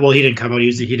out, and he didn't come out.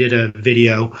 He did a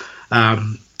video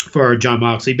for John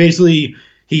Moxley. Basically,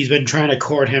 he's been trying to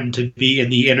court him to be in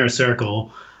the inner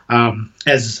circle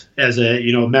as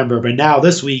a member, but now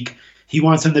this week he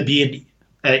wants him to be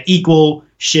an equal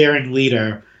sharing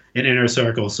leader in inner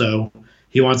circle. So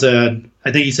he wants I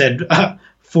think he said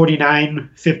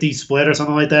 49-50 split or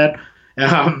something like that.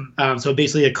 So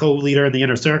basically a co-leader in the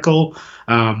inner circle.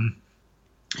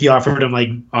 He offered him like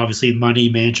obviously money,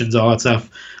 mansions, all that stuff.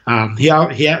 He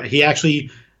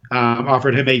actually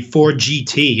offered him a Ford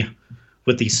GT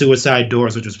with the suicide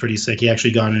doors, which was pretty sick. He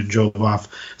actually got in and drove off.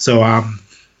 So and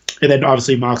then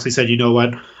obviously Moxley said, you know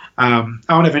what? I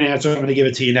don't have an answer. I'm going to give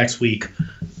it to you next week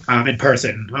in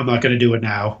person. I'm not going to do it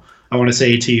now. I want to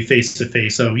say it to you face to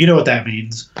face. So you know what that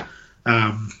means.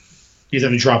 He's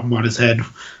going to drop him on his head.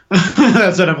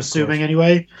 That's what I'm assuming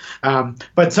anyway.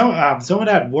 But someone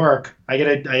at work, I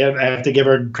have to give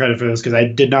her credit for this because I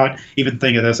did not even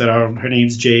think of this at all. Her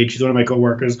name's Jade. She's one of my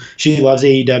coworkers. She loves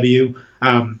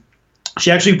AEW.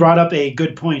 She actually brought up a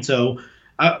good point. So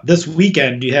this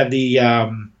weekend you have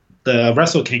the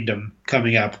Wrestle Kingdom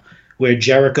coming up, where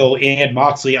Jericho and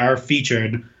Moxley are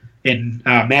featured in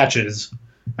matches.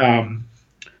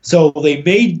 So they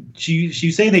may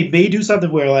she's saying they may do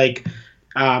something where like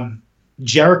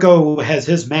Jericho has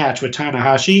his match with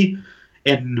Tanahashi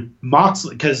and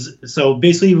Moxley, because so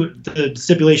basically the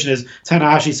stipulation is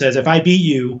Tanahashi says, if I beat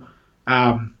you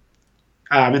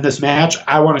in this match,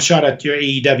 I want a shot at your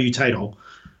AEW title,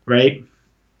 right?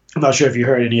 I'm not sure if you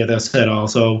heard any of this at all.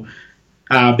 So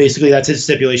basically that's his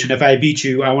stipulation. If I beat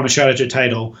you, I want a shot at your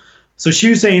title. So she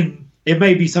was saying it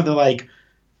may be something like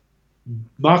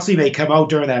Moxley may come out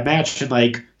during that match and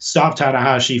like stop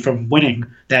Tanahashi from winning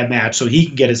that match so he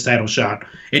can get his title shot.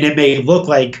 And it may look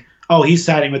like, oh, he's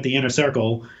siding with the inner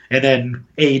circle, and then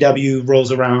AEW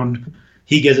rolls around,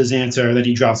 he gives his answer, then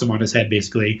he drops him on his head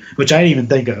basically, which I didn't even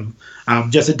think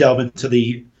of. Just to delve into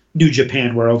the New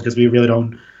Japan world, because we really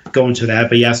don't go into that.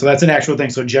 But yeah, so that's an actual thing.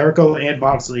 So Jericho and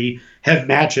Moxley have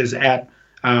matches at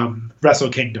Wrestle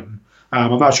Kingdom.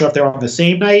 I'm not sure if they're on the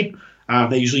same night.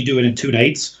 They usually do it in 2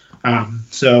 nights.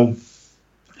 So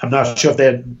I'm not sure if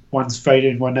that one's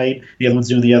fighting one night, the other one's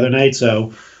doing the other night.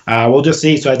 So we'll just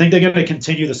see. So I think they're going to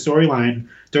continue the storyline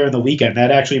during the weekend.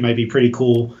 That actually might be pretty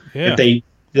cool if they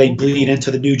bleed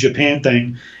into the New Japan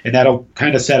thing, and that'll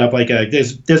kind of set up like a.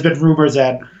 There's been rumors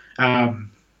that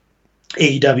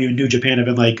AEW and New Japan have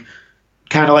been like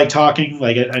kind of like talking.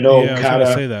 Like I know. Yeah, I was going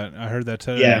to say that. I heard that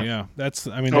today. Yeah. That's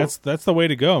the way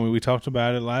to go. I mean, we talked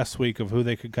about it last week of who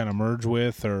they could kind of merge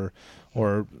with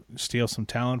or steal some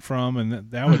talent from,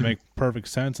 and that would make perfect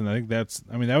sense. And I think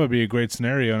that would be a great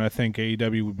scenario, and I think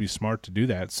AEW would be smart to do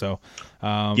that. So,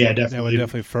 definitely. That would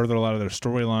definitely further a lot of their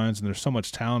storylines, and there's so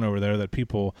much talent over there that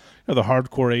people, the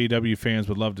hardcore AEW fans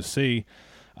would love to see.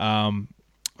 I'm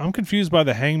confused by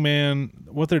the Hangman,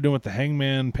 what they're doing with the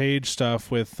Hangman Page stuff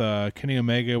with Kenny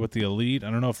Omega with the Elite.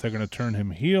 I don't know if they're going to turn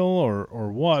him heel or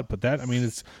what, but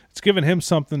it's given him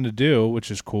something to do,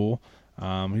 which is cool.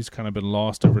 He's kind of been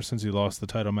lost ever since he lost the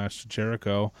title match to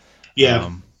Jericho. Yeah.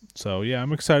 I'm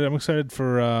excited. I'm excited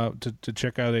for to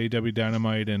check out AEW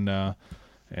Dynamite and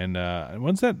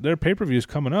when's that? Their pay-per-view is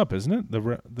coming up, isn't it?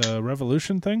 The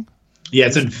Revolution thing. Yeah,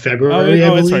 it's in February.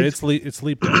 Oh, that's right. It's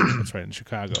Leap Day. That's right, in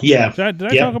Chicago. Yeah. Did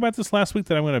I talk about this last week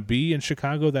that I'm going to be in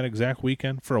Chicago that exact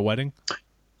weekend for a wedding?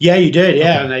 Yeah, you did.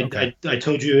 Yeah, okay, and I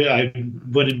told you I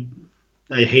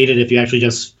hate it if you actually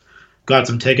just got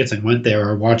some tickets and went there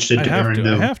or watched it during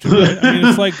I have to. Right? I mean,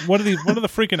 it's like what are the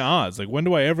freaking odds? Like, when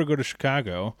do I ever go to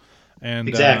Chicago? And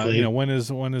exactly, when is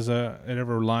it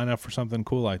ever line up for something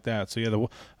cool like that? So yeah, I was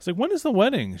like, when is the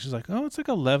wedding? She's like, oh, it's like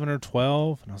 11 or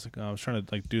 12, and I was like, I was trying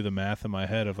to like do the math in my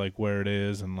head of like where it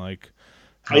is and like.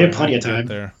 You have plenty of time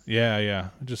there. Yeah.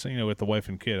 Just with the wife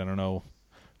and kid, I don't know.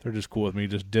 They're just cool with me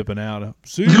just dipping out.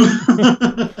 See,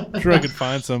 I'm sure I could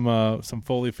find some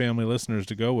Foley family listeners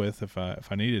to go with if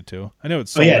I needed to. I know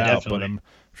it's sold out, definitely. but I'm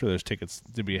sure there's tickets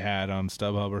to be had on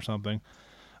StubHub or something.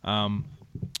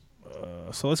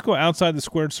 So let's go outside the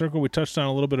squared circle. We touched on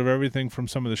a little bit of everything from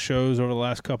some of the shows over the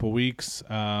last couple of weeks.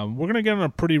 We're going to get on a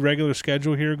pretty regular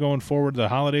schedule here going forward. The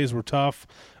holidays were tough.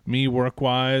 Me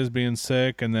work-wise being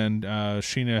sick, and then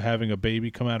Sheena having a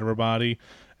baby come out of her body.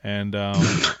 And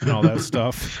all that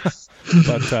stuff,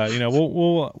 but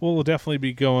we'll definitely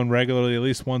be going regularly, at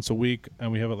least once a week.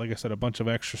 And we have, like I said, a bunch of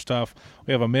extra stuff.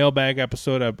 We have a mailbag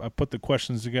episode. I put the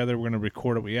questions together. We're going to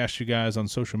record it. We asked you guys on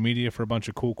social media for a bunch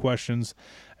of cool questions,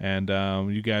 and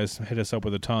you guys hit us up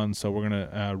with a ton. So we're going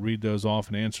to read those off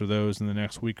and answer those in the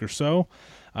next week or so.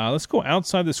 Let's go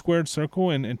outside the squared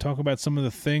circle and talk about some of the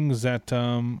things that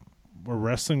were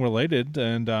wrestling related.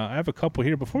 And I have a couple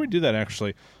here. Before we do that,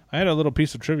 actually, I had a little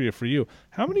piece of trivia for you.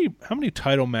 How many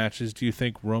title matches do you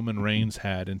think Roman Reigns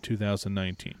had in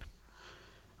 2019?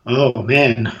 Oh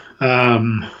man,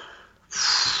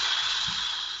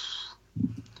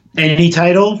 any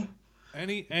title?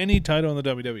 Any title in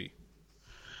the WWE?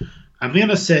 I'm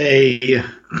gonna say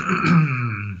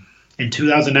in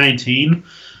 2019.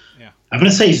 Yeah. I'm going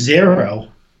to say 0.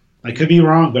 I could be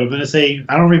wrong, but I'm going to say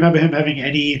I don't remember him having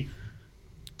any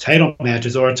title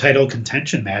matches or title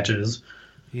contention matches.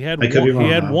 He had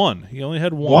one. He only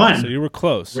had one. So you were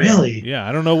close. Really? Yeah.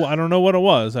 I don't know what it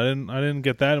was. I didn't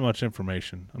get that much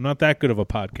information. I'm not that good of a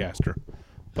podcaster,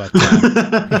 but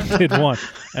he did one.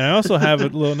 And I also have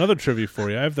another trivia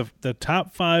for you. I have the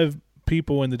top 5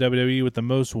 people in the WWE with the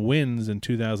most wins in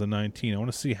 2019. I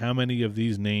want to see how many of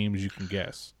these names you can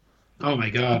guess. Oh my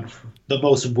God, the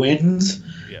most wins?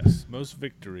 Yes, most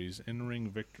victories,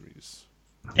 in-ring victories.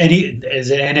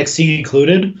 Is it NXT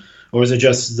included, or is it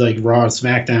just like Raw and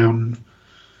SmackDown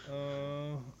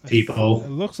people? It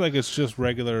looks like it's just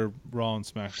regular Raw and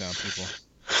SmackDown people.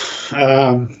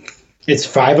 It's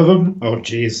 5 of them. Oh,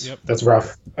 geez, yep. That's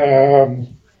rough. In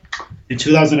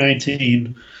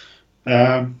 2019,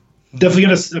 definitely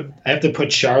gonna. I have to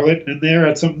put Charlotte in there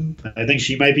at some. I think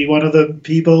she might be one of the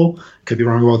people. Could be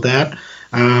wrong about that.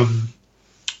 Oh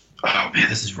man,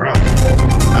 this is rough.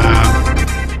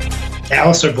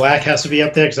 Aleister Black has to be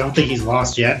up there because I don't think he's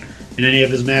lost yet in any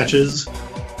of his matches.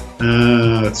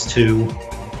 That's 2,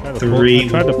 3. I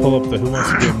tried to pull up the Who Wants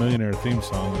to Be a Millionaire theme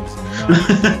song. It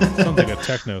sounds like a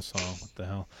techno song. What the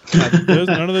hell?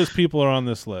 None of those people are on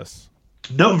this list.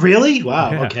 No, really?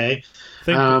 Wow. Yeah. Okay.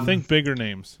 Think bigger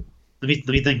names. Let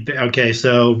me think. Okay,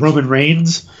 so Roman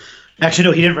Reigns. Actually,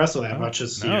 no, he didn't wrestle that much.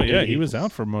 He was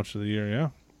out for much of the year. Yeah.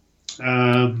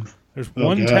 There's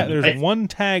one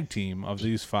tag team of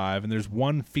these 5, and there's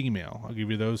one female. I'll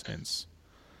give you those hints.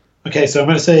 Okay, so I'm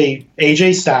going to say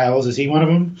AJ Styles. Is he one of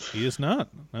them? He is not.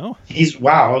 No.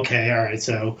 Wow. Okay. All right.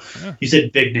 So you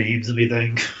said big names. Let me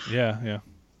think. Yeah.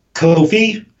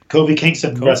 Kofi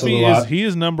Kingston wrestled a lot. He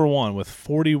is number 1 with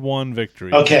 41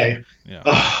 victories. Okay. Yeah.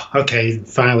 Oh, okay.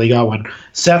 Finally got one.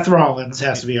 Seth Rollins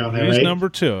has to be on there, right? He's number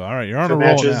 2. All right. You're on a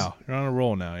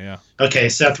roll now. Yeah. Okay.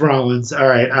 Seth Rollins. All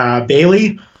right.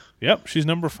 Bayley. Yep. She's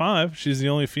number 5. She's the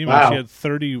only female. Wow. She had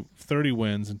 30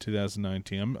 wins in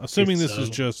 2019. I'm assuming this is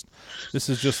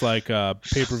just like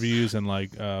pay-per-views and like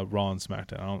Raw and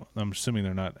SmackDown. I'm assuming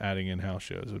they're not adding in-house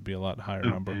shows. It would be a lot higher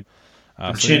number.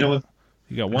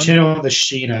 You got one. Channel the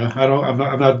Sheena.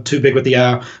 I'm not too big with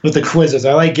the quizzes.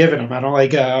 I like giving them. I don't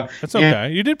like. That's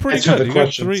okay. You did pretty good. You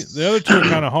got 3. The other 2 are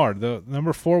kind of hard. The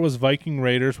number 4 was Viking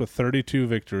Raiders with 32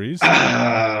 victories.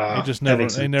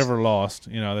 They never lost.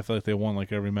 You know, they feel like they won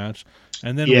like every match.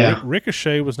 And then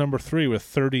Ricochet was number 3 with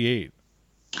 38.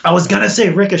 I was gonna say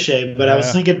Ricochet, but I was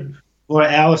thinking more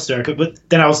Aleister. But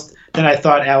then I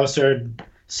thought Aleister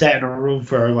sat in a room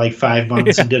for like 5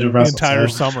 months and didn't wrestle. The entire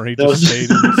summer he just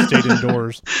stayed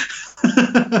indoors.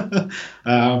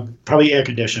 Probably air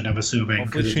conditioned, I'm assuming.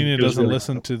 Hopefully Sheena doesn't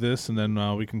listen to this, and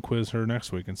then we can quiz her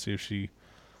next week and see if she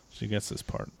gets this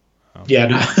part. Yeah.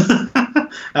 No.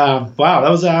 Wow, that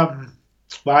was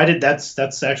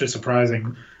that's actually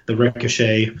surprising. The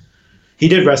Ricochet. He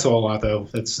did wrestle a lot though.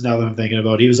 That's now that I'm thinking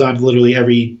about it. He was on literally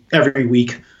every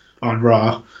week on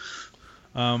Raw.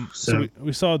 So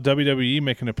we saw WWE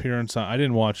make an appearance. I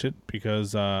didn't watch it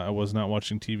because I was not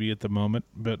watching TV at the moment.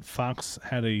 But Fox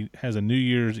has a New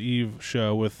Year's Eve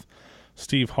show with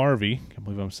Steve Harvey. Can't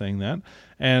believe I'm saying that.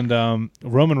 And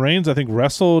Roman Reigns, I think,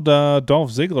 wrestled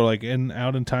Dolph Ziggler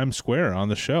out in Times Square on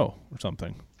the show or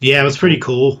something. Yeah, it was pretty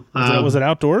cool. Was it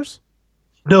outdoors?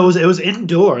 No, it was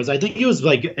indoors. I think it was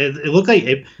like it looked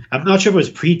like I'm not sure if it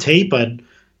was pre-tape, but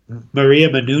Maria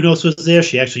Menounos was there.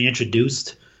 She actually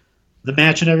introduced the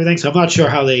match and everything, so I'm not sure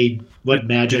how what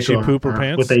magic. Did she poop her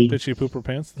pants? Did she poop her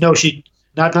pants? No, she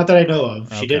not that I know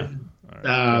of. She didn't.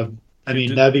 Right. I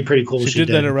mean, that'd be pretty cool. She did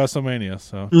that at WrestleMania,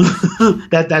 so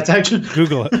that's actually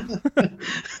Google it.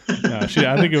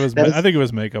 I think it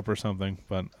was makeup or something,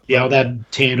 but all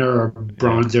that tanner or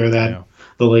bronzer that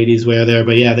the ladies wear there.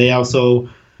 But yeah, they also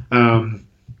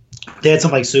they had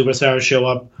some like superstars show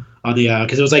up on the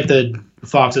because it was like the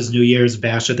Fox's New Year's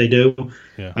bash that they do.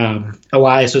 Yeah.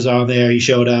 Elias was on there. He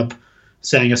showed up,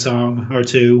 sang a song or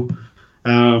 2.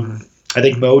 I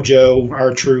think Mojo,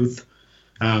 R-Truth,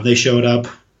 they showed up.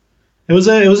 It was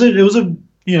a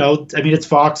I mean, it's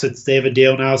Fox. They have a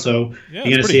deal now, so you're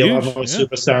going to see a lot more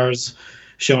superstars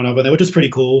showing up, and which is pretty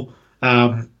cool.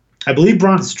 I believe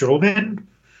Braun Strowman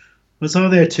was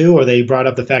on there too, or they brought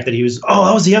up the fact that he was. Oh,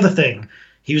 that was the other thing.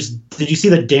 Did you see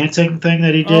the dancing thing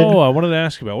that he did? Oh, I wanted to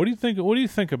ask you about. What do you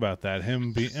think about that? I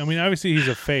mean, obviously he's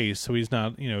a face, so he's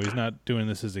not doing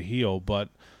this as a heel. But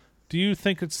do you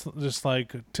think it's just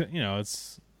like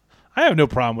it's? I have no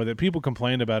problem with it. People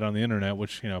complain about it on the internet,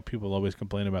 which people always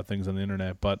complain about things on the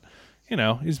internet. But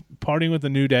he's partying with the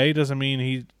New Day. Doesn't mean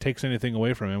he takes anything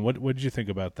away from him. What did you think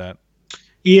about that?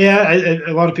 Yeah,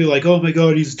 a lot of people are like, oh my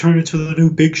God, he's turned into the new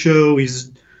Big Show.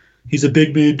 He's he's a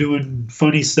big man doing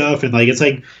funny stuff, and like it's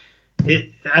like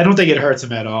I don't think it hurts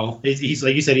him at all. He's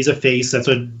like you said, he's a face. That's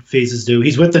what faces do.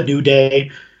 He's with the New Day.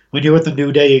 When you're with the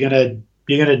New Day, you're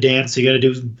gonna dance. You're gonna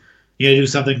do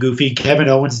something goofy. Kevin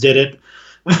Owens did it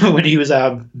when he was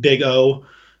Big O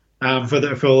for a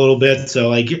little bit. So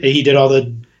like he did all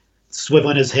the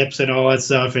swiveling his hips and all that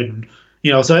stuff, and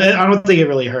so I don't think it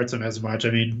really hurts him as much. I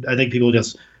mean, I think people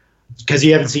just because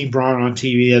you haven't seen Braun on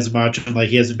TV as much, and like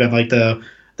he hasn't been like the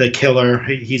killer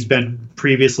he's been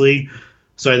previously.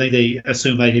 So I think they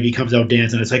assume like if he comes out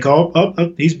dancing, it's like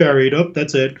oh he's buried. Oh,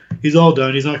 that's it. He's all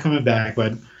done. He's not coming back.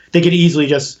 But they could easily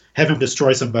just have him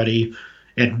destroy somebody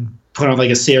and put on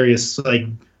like a serious like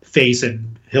face,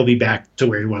 and he'll be back to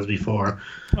where he was before.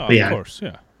 Oh, of course,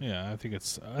 yeah. Yeah, I think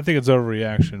it's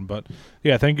overreaction, but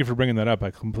yeah, thank you for bringing that up. I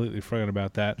completely forgot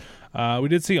about that. We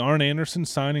did see Arn Anderson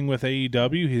signing with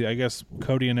AEW. I guess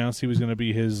Cody announced he was going to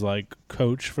be his like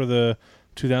coach for the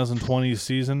 2020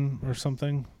 season or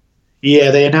something.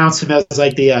 Yeah, they announced him as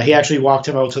like the. He actually walked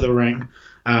him out to the ring.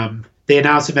 They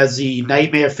announced him as the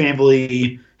Nightmare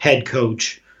Family head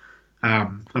coach.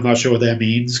 I'm not sure what that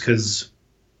means because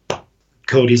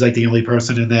Cody's like the only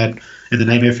person in the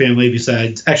Nightmare Family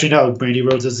besides. Actually, no, Brandy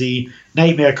Rhodes is the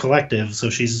Nightmare Collective, so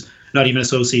she's not even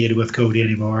associated with Cody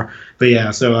anymore. But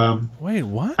yeah, so wait,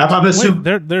 what? I'm assuming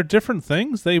they're different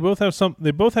things. They both have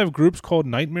They both have groups called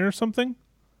Nightmare or something.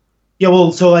 Yeah,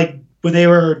 well, so like when they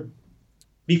were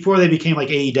before they became like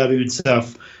AEW and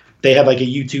stuff, they had like a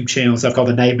YouTube channel and stuff called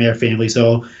the Nightmare Family.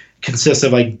 So it consists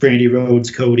of like Brandy Rhodes,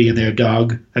 Cody, and their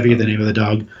dog. I forget the name of the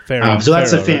dog. So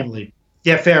that's the family. Right?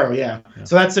 Yeah, Pharaoh, yeah.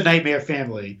 So that's the Nightmare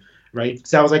Family, right?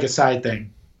 So that was like a side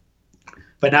thing.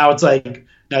 But now it's like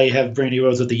now you have Brandy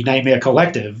Rhodes with the Nightmare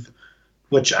Collective,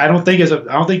 which I don't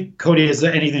think Cody has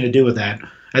anything to do with that.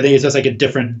 I think it's just like a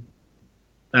different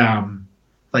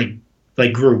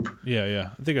like group.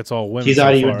 Yeah. I think it's all women. He's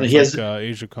not even. He has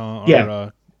Asia Kong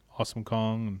or Awesome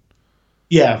Kong.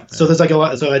 Yeah. So there's like a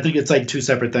lot. So I think it's like two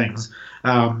separate things.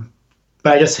 But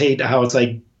I just hate how it's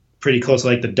like pretty close to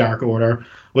like the Dark Order,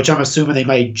 which I'm assuming they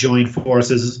might join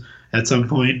forces at some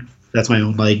point. That's my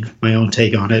own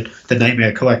take on it. The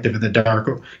Nightmare Collective and the Dark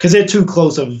Order, because they're too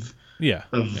close of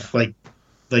like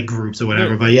groups or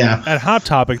whatever. But yeah, at Hot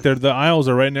Topic, the aisles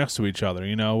are right next to each other.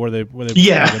 Where they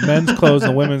the men's clothes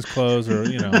and the women's clothes, or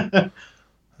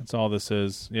that's all this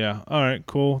is. Yeah. All right.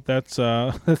 Cool. That's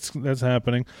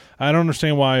happening. I don't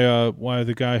understand why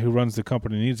the guy who runs the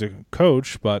company needs a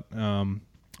coach, but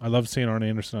I love seeing Arn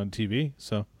Anderson on TV.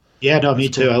 So yeah, no, me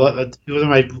too. Cool. I love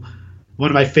one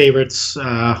of my favorites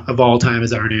of all time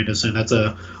is Arn Anderson. That's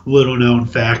a little known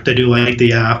fact. I do like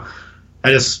the.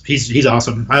 He's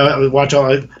awesome. I watch all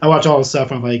the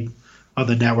stuff on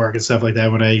the network and stuff like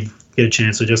that when I get a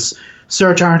chance to just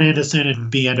search Arn Anderson and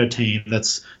be entertained.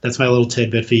 That's my little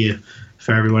tidbit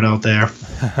for everyone out there.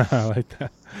 I like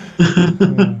that.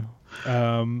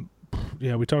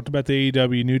 Yeah, we talked about the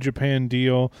AEW New Japan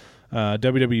deal.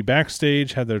 WWE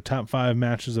Backstage had their top 5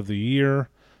 matches of the year.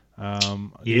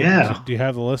 Do you have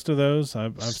the list of those?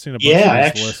 I've seen a bunch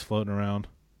of those lists floating around.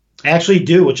 I actually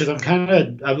do, which is I'm kind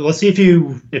of. Let's see if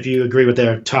you agree with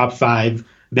their top 5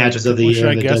 matches of the year. Should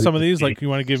I guess some of these? Like, you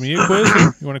want to give me a quiz?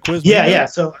 You want to quiz me? Yeah.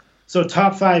 So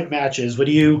top 5 matches. What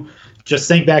do you just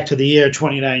think back to the year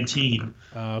 2019?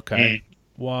 Okay.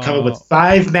 And come up with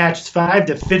 5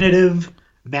 definitive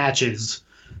matches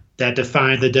that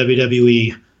define the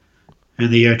WWE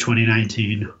in the year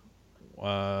 2019.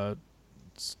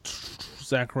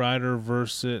 Zack Ryder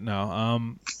versus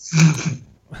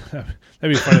that'd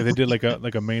be funny if they did like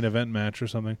a main event match or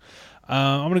something.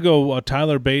 I'm gonna go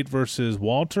Tyler Bate versus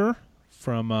Walter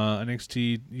from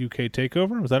NXT UK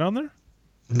Takeover. Was that on there?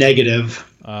 Negative.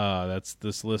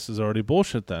 This list is already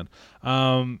bullshit then.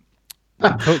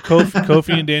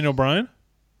 Kofi and Daniel Bryan.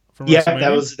 Yeah,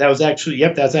 that's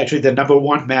actually the number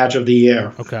 1 match of the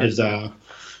year. Okay.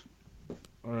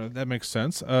 All right, that makes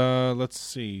sense. Let's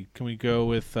see. Can we go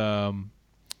with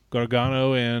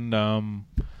Gargano and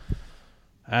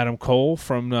Adam Cole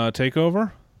from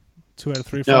Takeover? 2 out of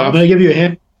 3. No, I'm going to give you a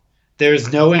hint.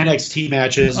 There's no NXT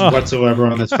matches whatsoever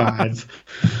on this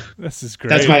 5. This is great.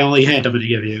 That's my only hint I'm going to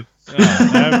give you.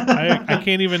 I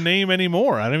can't even name any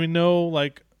more. I don't even know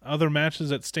like other matches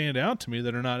that stand out to me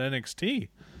that are not NXT.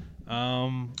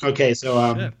 Okay,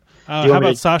 so how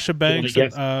about Sasha Banks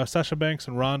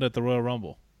and Ronda at the Royal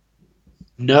Rumble?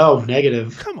 No,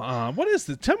 negative. Come on, what is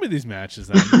this? Tell me these matches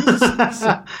then.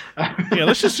 Yeah,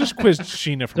 let's just quiz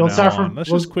Sheena from now on. Let's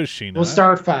just quiz Sheena. We'll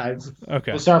start 5.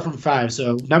 Okay. We'll start from 5.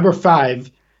 So number 5,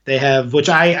 they have, which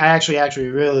I actually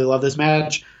really love this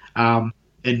match, and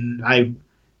I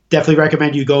definitely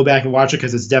recommend you go back and watch it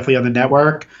because it's definitely on the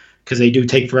network. because they do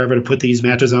take forever to put these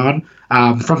matches on.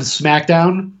 From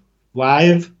SmackDown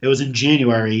Live, it was in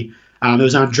January. It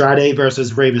was Andrade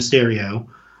versus Rey Mysterio.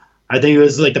 I think it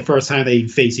was like the first time they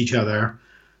faced each other,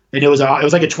 and it was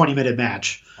like a 20-minute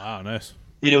match. Wow, nice.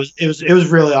 And it was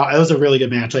a really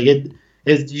good match. Like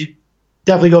you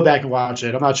definitely go back and watch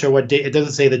it. I'm not sure what date. It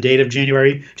doesn't say the date of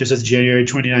January. Just says January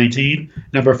 2019.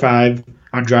 Number 5,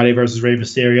 Andrade versus Rey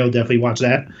Mysterio. Definitely watch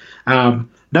that.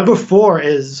 Number 4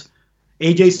 is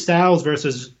AJ Styles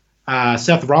versus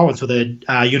Seth Rollins for the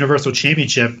Universal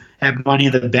Championship at Money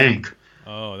in the Bank.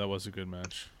 Oh, that was a good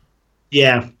match.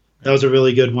 Yeah, that was a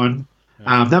really good one.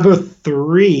 Number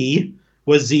 3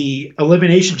 was the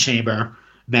Elimination Chamber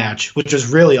match, which was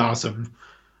really awesome.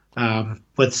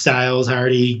 With Styles,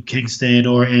 Hardy, Kingston,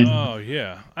 Orton. Oh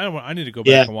yeah, I need to go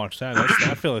back and watch that.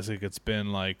 I feel like it's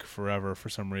been like forever for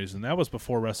some reason. That was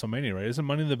before WrestleMania, right? Isn't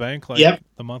Money in the Bank like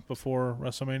the month before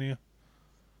WrestleMania?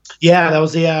 Yeah, it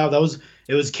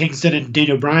was Kingston and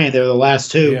Daniel Bryan. They were the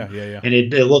last two. Yeah. And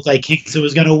it looked like Kingston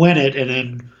was going to win it, and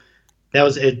then that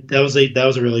was it. That was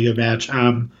a really good match.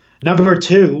 Number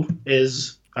 2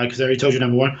 is because I already told you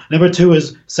number 1. Number 2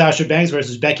 is Sasha Banks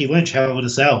versus Becky Lynch, Hell in a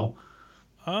Cell.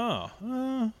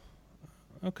 Oh,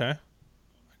 okay. I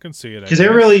can see it. Because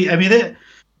they're really,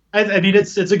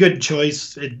 it's a good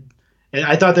choice.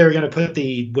 I thought they were going to put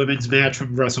the women's match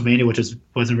from WrestleMania, which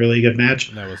wasn't really a good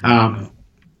match. That was not,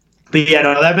 But yeah,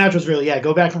 no, that match was really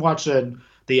Go back and watch the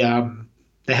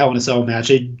Hell in a Cell match.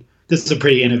 This is some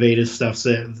pretty innovative stuff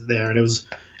there, and it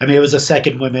was a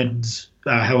second women's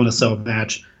Hell in a Cell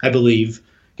match, I believe,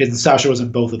 because Sasha was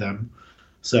in both of them,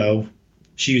 so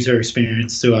she used her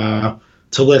experience to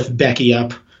lift Becky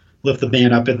up, lift the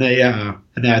man up, and they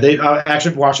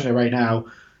actually watching it right now.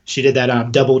 She did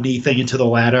that double knee thing into the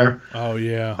ladder. Oh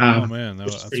yeah, man,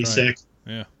 that's pretty sick.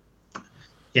 Yeah.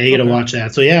 Yeah, you got to watch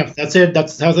that. So, yeah, that's it.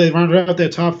 That's how they rounded out their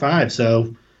top 5.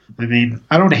 So,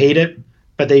 I don't hate it,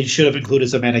 but they should have included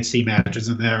some NXT matches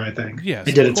in there, I think. Yes,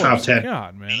 they did a top 10.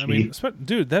 God, man.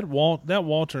 Dude, that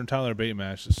Walter and Tyler Bate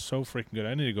match is so freaking good.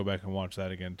 I need to go back and watch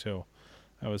that again, too.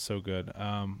 That was so good.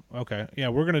 Okay. Yeah,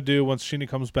 we're going to do, once Sheena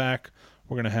comes back,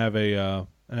 we're going to have an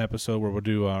episode where we'll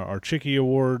do our Chickie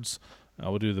Awards.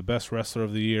 We'll do the best wrestler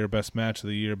of the year, best match of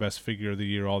the year, best figure of the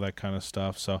year, all that kind of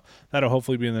stuff. So that'll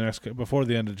hopefully be in the before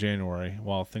the end of January,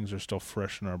 while things are still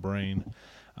fresh in our brain.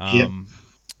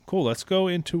 Cool. Let's go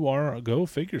into our Go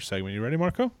Figure segment. You ready,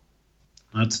 Marco?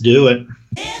 Let's do it.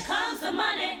 Here comes the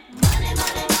money.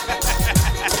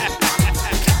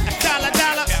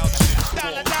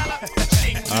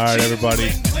 All right,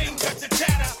 everybody.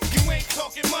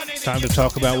 It's time to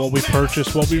talk about what we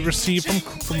purchased, what we received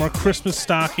from our Christmas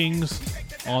stockings,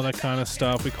 all that kind of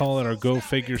stuff. We call it our Go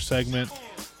Figure segment.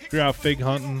 If you're out fig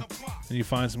hunting and you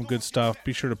find some good stuff,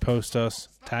 be sure to post us,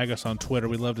 tag us on Twitter.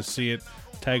 We'd love to see it.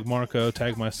 Tag Marco,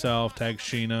 tag myself, tag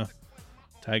Sheena,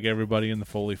 tag everybody in the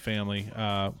Foley family.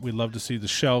 We'd love to see the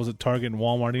shelves at Target and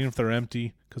Walmart, even if they're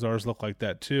empty, because ours look like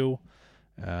that too.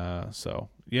 So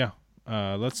yeah.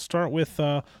 Let's start with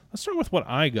what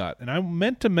I got, and I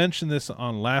meant to mention this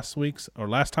on last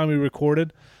time we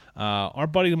recorded. Our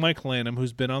buddy Mike Lanham,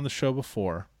 who's been on the show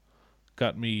before,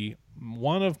 got me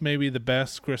one of maybe the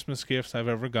best Christmas gifts I've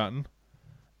ever gotten,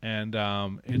 and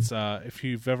it's if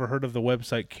you've ever heard of the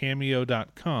website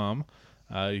Cameo.com,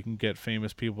 you can get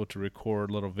famous people to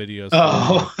record little videos.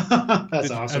 Oh,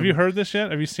 that's awesome! Have you heard this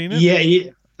yet? Have you seen it?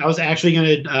 Yeah, I was actually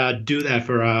going to do that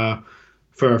for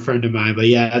a friend of mine, but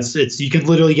yeah, it's you can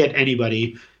literally get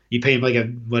anybody. You pay them like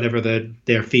whatever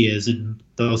their fee is, and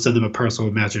they'll send them a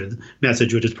personal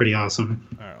message, which is pretty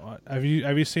awesome. All right, well, have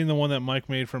you seen the one that Mike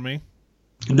made for me?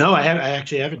 No, I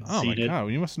actually haven't seen it. Oh my god,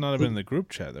 you must not have been in the group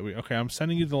chat. Okay, I'm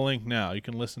sending you the link now. You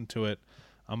can listen to it.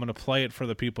 I'm going to play it for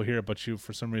the people here, but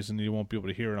for some reason you won't be able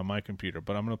to hear it on my computer.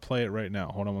 But I'm going to play it right now.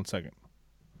 Hold on one second.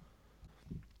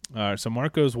 All right, so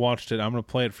Marco's watched it. I'm going to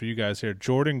play it for you guys here.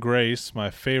 Jordan Grace, my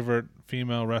favorite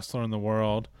female wrestler in the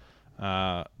world,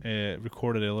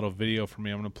 recorded a little video for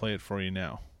me. I'm going to play it for you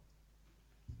now.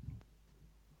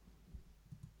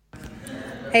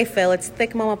 Hey Phil, it's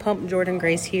Thick Mama Pump Jordan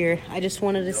Grace here. I just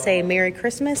wanted to say Merry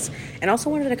Christmas and also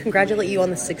wanted to congratulate you on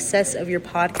the success of your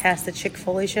podcast, The Chick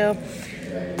Foley Show.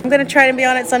 I'm going to try to be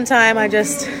on it sometime.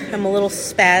 I'm a little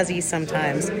spazzy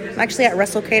sometimes. I'm actually at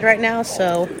WrestleCade right now,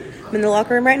 so I'm in the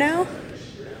locker room right now.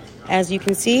 As you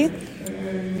can see,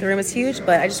 the room is huge,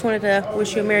 but I just wanted to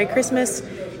wish you a Merry Christmas.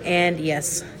 And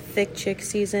yes, thick chick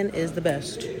season is the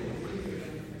best.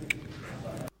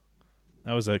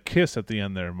 That was a kiss at the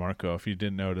end there, Marco, if you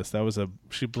didn't notice.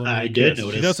 She blew me a I kiss. did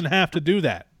notice. She doesn't have to do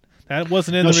that. That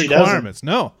wasn't in the requirements.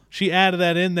 No, she added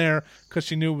that in there because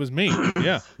she knew it was me.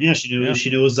 Yeah. Yeah, she knew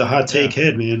it was the hot take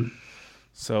head, man.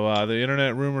 So the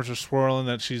internet rumors are swirling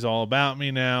that she's all about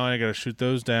me now, and I got to shoot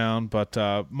those down. But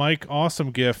Mike,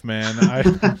 awesome gift, man.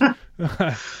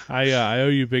 I owe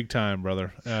you big time,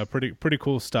 brother. Pretty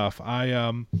cool stuff.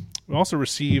 I also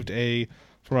received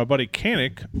from my buddy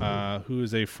Kanik, who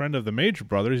is a friend of the Major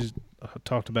Brothers. He's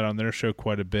talked about it on their show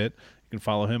quite a bit. You can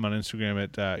follow him on Instagram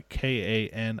at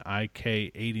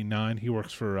KANIK89. He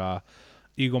works for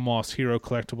Eagle Moss Hero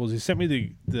Collectibles. He sent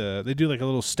me they do like a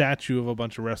little statue of a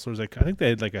bunch of wrestlers. Like, I think they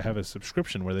had have a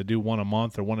subscription where they do one a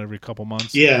month or one every couple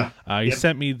months. Yeah. He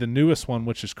sent me the newest one,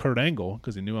 which is Kurt Angle,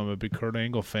 because he knew I'm a big Kurt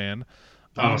Angle fan.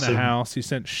 Awesome. On the house, he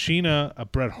sent Sheena a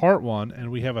Bret Hart one,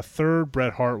 and we have a third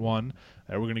Bret Hart one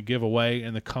that we're going to give away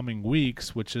in the coming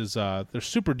weeks, which is they're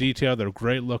super detailed. They're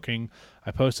great looking.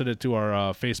 I posted it to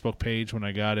our Facebook page when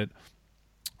I got it.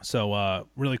 So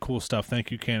really cool stuff.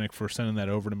 Thank you, Kanik, for sending that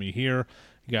over to me here.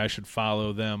 You guys should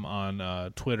follow them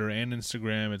on Twitter and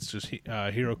Instagram. It's just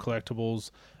Hero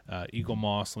Collectibles, Eagle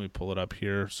Moss. Let me pull it up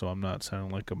here so I'm not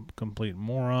sounding like a complete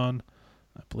moron.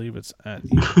 I believe it's at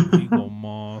Eagle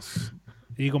Moss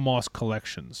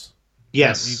Collections.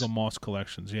 Yes. Eagle Moss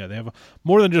Collections. Yeah, they have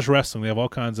more than just wrestling. They have all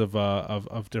kinds of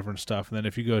different stuff. And then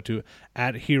if you go to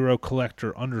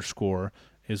 @HeroCollector_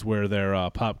 is where their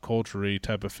pop culture-y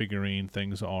type of figurine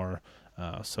things are.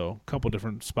 So a couple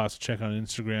different spots to check on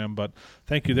Instagram. But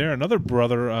thank you there. Another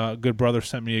brother, good brother,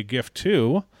 sent me a gift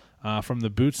too from the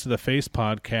Boots to the Face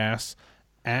podcast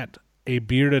at A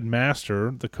Bearded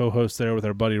Master, the co-host there with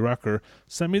our buddy Rucker,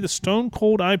 sent me the Stone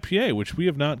Cold IPA, which we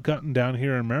have not gotten down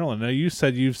here in Maryland. Now, you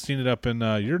said you've seen it up in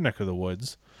your neck of the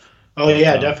woods. Oh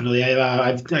yeah, definitely.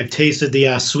 I've tasted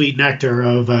the sweet nectar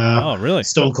of really?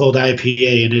 Stone Cold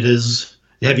IPA, and it is.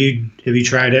 Have you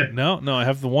tried it? No, I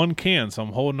have the one can, so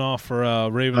I'm holding off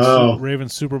for Raven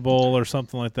Super Bowl or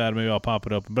something like that. Maybe I'll pop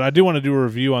it open. But I do want to do a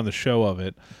review on the show of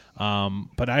it.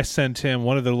 But I sent him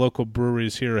one of the local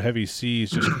breweries here, Heavy Seas,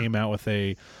 just came out with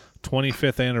a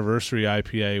 25th anniversary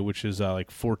IPA, which is like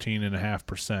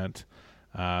 14.5%.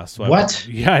 So what?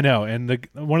 Yeah, I know. And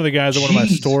one of the guys at one of my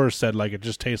stores said like it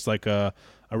just tastes like a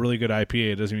really good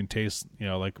IPA. It doesn't even taste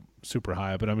like super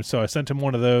high. But so I sent him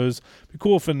one of those. It'd be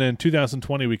cool if in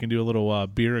 2020 we can do a little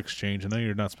beer exchange. I know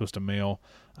you're not supposed to mail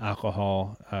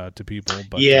alcohol to people,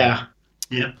 but yeah,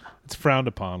 it's frowned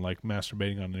upon, like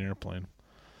masturbating on an airplane.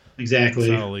 Exactly.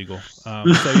 It's not illegal. So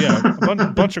yeah,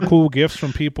 a bunch of cool gifts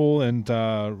from people and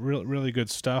really good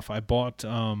stuff. I bought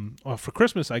for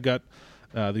Christmas. I got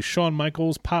the Shawn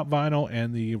Michaels pop vinyl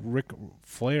and the Ric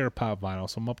Flair pop vinyl.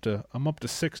 So I'm up to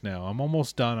 6 now. I'm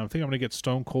almost done. I think I'm gonna get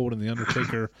Stone Cold and the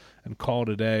Undertaker and call it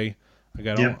a day.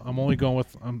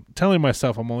 I'm telling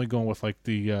myself I'm only going with like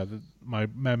my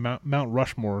Mount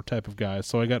Rushmore type of guys.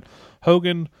 So I got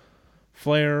Hogan,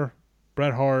 Flair,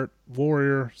 Bret Hart,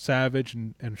 Warrior, Savage,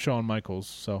 and Shawn Michaels.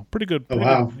 So pretty good.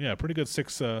 Good, yeah, pretty good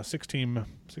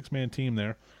six-man team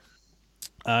there.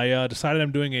 I decided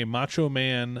I'm doing a Macho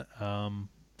Man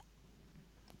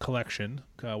collection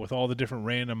with all the different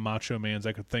random Macho Mans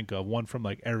I could think of. One from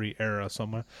like every era. So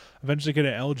I'm gonna eventually get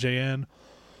an LJN.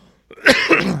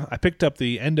 I picked up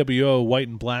the NWO White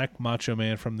and Black Macho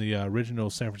Man from the original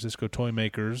San Francisco Toy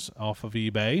Makers off of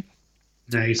eBay.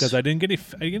 Nice. Because I didn't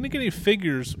get any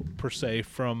figures per se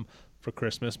for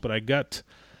Christmas, but I got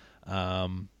a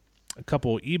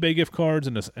couple eBay gift cards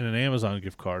and an Amazon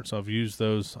gift card. So I've used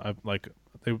those.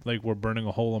 They were burning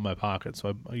a hole in my pocket,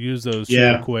 so I used those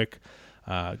super quick.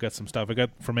 Got some stuff. I got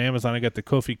from Amazon. I got the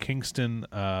Kofi Kingston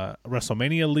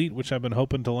WrestleMania Elite, which I've been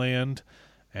hoping to land,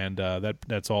 and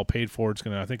that's all paid for.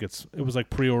 I think it was like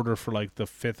pre-order for like the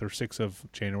 5th or 6th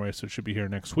of January, so it should be here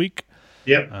next week.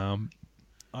 Yep.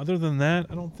 Other than that,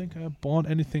 I don't think I bought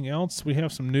anything else. We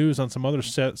have some news on some other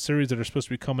series that are supposed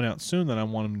to be coming out soon that I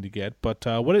want them to get. But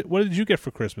what did you get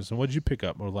for Christmas, and what did you pick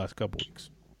up over the last couple weeks?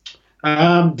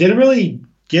 Didn't really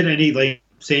get any like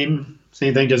same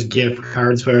thing, just gift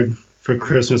cards for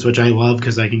Christmas, which I love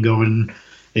because I can go and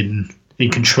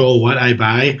control what I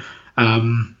buy.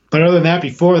 But other than that,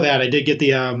 before that, I did get the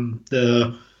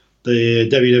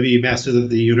WWE Masters of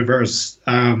the Universe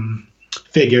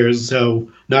figures.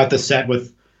 So not the set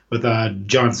with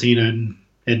John Cena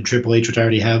and Triple H, which I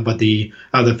already have, but the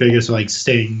other figures, so like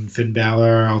Sting, Finn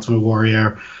Balor, Ultimate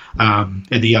Warrior, and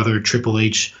the other Triple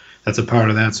H that's a part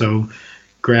of that. So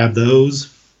grab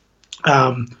those.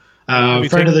 Friend of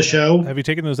the show. Have you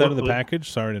taken those out of the package?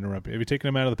 Sorry to interrupt you. Have you taken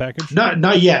them out of the package?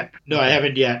 Not yet. No, I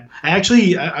haven't yet. I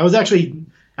actually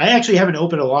haven't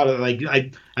opened a lot of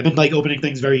I've been like opening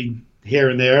things very here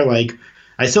and there. Like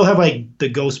I still have like the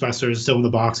Ghostbusters still in the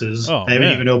boxes. Oh, I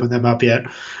haven't even opened them up yet.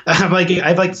 I have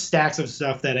like stacks of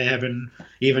stuff that I haven't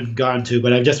even gone to,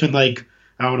 but I've just been like,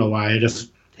 I don't know why, I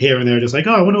just here and there, just like,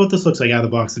 oh, I wonder what this looks like out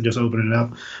of the box, and just open it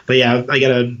up. But yeah,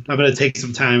 I'm gonna take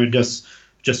some time and just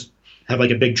have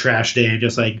like a big trash day and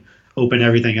just like open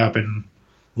everything up and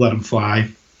let them fly.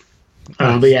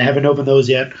 But yeah, I haven't opened those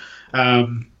yet. I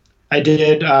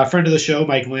did. A friend of the show,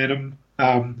 Mike Lanham,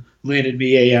 landed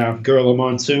me a Gorilla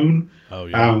Monsoon,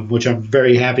 which I'm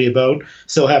very happy about.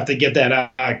 Still have to get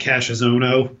that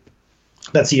Cashizono.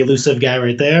 That's the elusive guy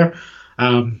right there.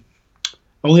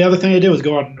 Only other thing I did was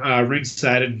go on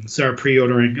Ringside and start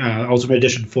pre-ordering. Ultimate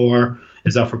Edition 4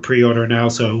 is up for pre-order now,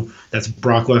 so that's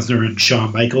Brock Lesnar and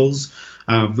Shawn Michaels.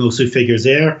 Those two figures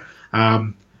there.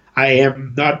 I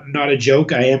am not a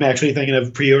joke. I am actually thinking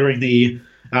of pre-ordering the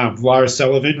Lars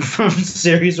Sullivan from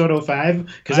Series 105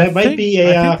 because that might be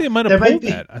a. I think they might have pulled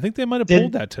that. I think they might have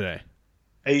pulled that today.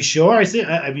 Are you sure?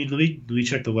 I mean, let me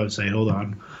check the website. Hold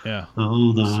on. Yeah.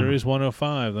 Hold on. Series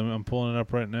 105. I'm pulling it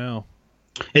up right now.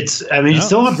 It's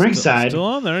still on Ringside. Still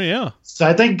on there, yeah. So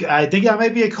I think that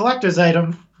might be a collector's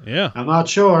item. Yeah. I'm not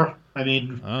sure. I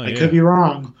mean, I could be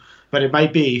wrong, but it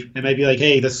might be. It might be like,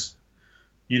 hey, this,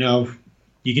 you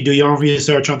can do your own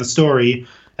research on the story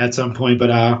at some point,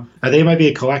 but I think it might be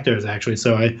a collector's actually.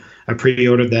 So I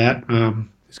pre-ordered that.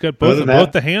 He's got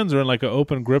both the hands are in like an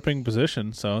open gripping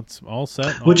position, so it's all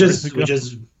set. Which is,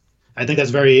 I think that's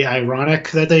very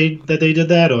ironic that they did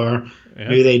that, or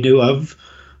maybe they knew of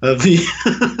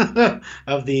the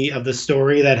of the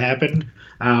story that happened.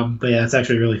 But yeah, it's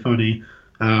actually really funny.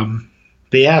 But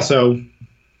yeah, so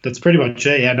that's pretty much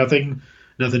it. Yeah, nothing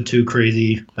too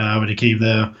crazy when it came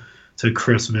to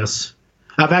Christmas.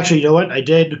 Actually, you know what? I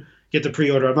did get the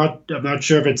pre-order. I'm not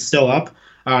sure if it's still up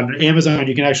on Amazon.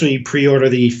 You can actually pre-order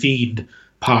the Fiend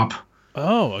Pop.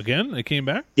 Oh, again, it came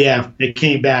back. Yeah, it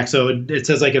came back. So it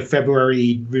says like a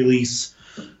February release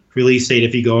date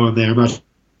if you go on there. I'm not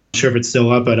sure if it's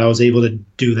still up, but I was able to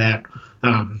do that.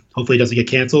 Hopefully, it doesn't get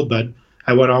canceled. But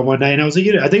I went on one night and I was like,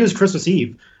 I think it was Christmas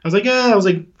Eve. I was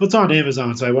like, what's on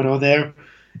Amazon? So I went on there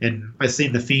and I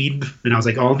seen the Fiend and I was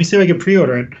like, oh, let me see if I can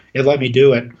pre-order it. It let me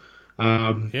do it.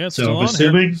 It's so still I'm on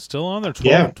assuming, here. Still on there.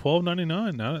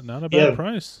 $12.99. Not a bad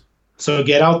price. So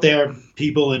get out there,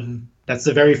 people, and that's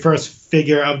the very first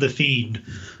figure of the Fiend.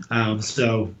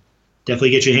 So definitely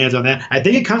get your hands on that. I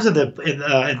think it comes in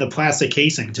the plastic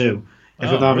casing too, if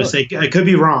I'm not mistaken. I could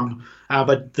be wrong,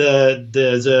 but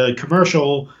there's a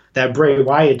commercial that Bray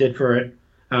Wyatt did for it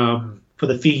for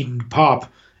the Fiend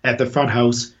Pop at the front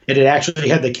house, and it actually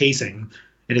had the casing.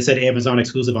 And it said Amazon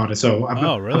exclusive on it, so I'm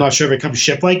not sure if it comes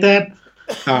shipped like that,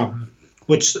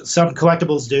 which some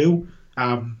collectibles do.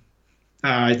 I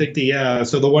think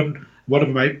it's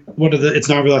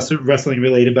not wrestling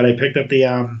related, but I picked up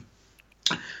the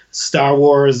Star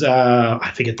Wars.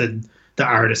 I forget the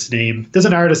artist's name. There's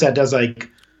an artist that does like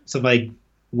some like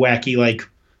wacky like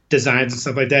designs and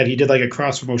stuff like that. He did like a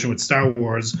cross promotion with Star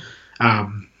Wars,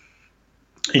 and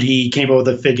he came up with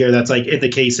a figure that's like in the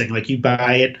casing. Like you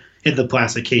buy it in the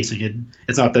plastic casing, and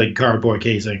it's not the cardboard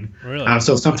casing. Really?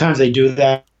 So sometimes they do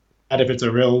that if it's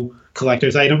a real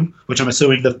collector's item, which I'm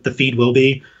assuming the Feed will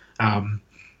be.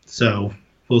 So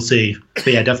we'll see. But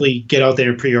yeah, definitely get out there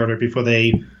and pre-order before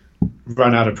they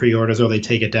run out of pre-orders or they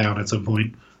take it down at some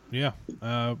point. Yeah.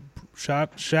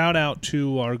 Shout out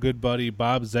to our good buddy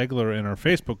Bob Zegler in our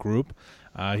Facebook group.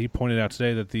 He pointed out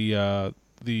today that the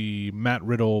Matt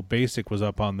Riddle Basic was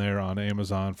up on there on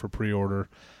Amazon for pre-order.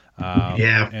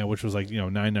 And which was like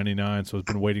 $9.99. So I've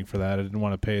been waiting for that. I didn't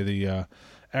want to pay the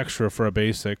extra for a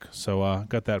basic, so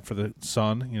got that for the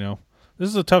son. This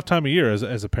is a tough time of year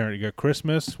as a parent. You got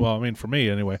Christmas. Well, I mean for me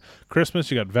anyway. Christmas.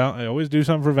 You got I always do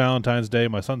something for Valentine's Day.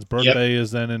 My son's birthday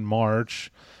is then in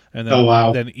March, and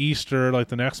then then Easter like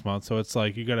the next month. So it's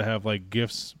like you got to have like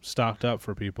gifts stocked up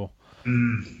for people.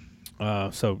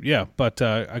 So yeah, but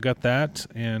I got that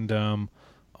and.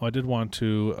 I did want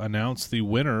to announce the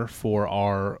winner for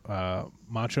our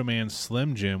Macho Man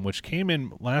Slim Jim, which came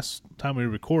in last time we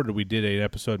recorded. We did an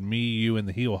episode, me, you, and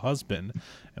the heel husband,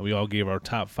 and we all gave our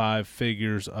top 5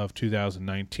 figures of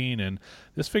 2019. And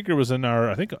this figure was in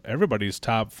I think everybody's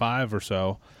top 5 or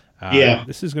so.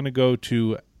 This is going to go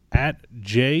to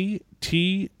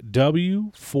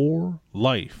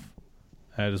 @JTW4Life.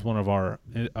 That is one of our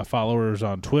followers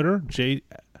on Twitter,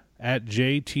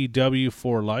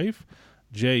 @JTW4Life.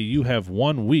 Jay, you have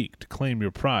 1 week to claim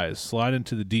your prize. Slide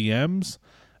into the DMs,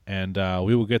 and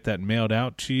we will get that mailed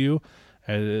out to you.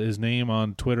 His name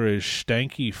on Twitter is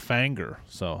Stanky Fanger.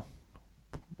 So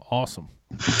awesome.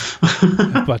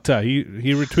 But he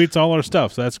retweets all our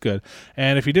stuff, so that's good.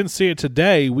 And if you didn't see it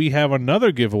today, we have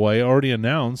another giveaway already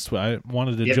announced. I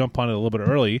wanted to jump on it a little bit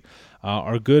early.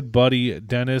 Our good buddy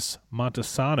Dennis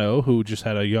Montesano, who just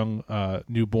had a young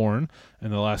newborn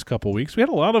in the last couple of weeks. We had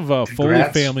a lot of Foley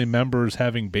family members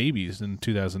having babies in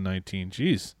 2019.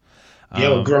 Jeez.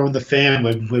 Yeah, we're growing the fam.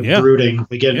 We're brooding.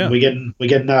 We're getting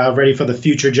ready for the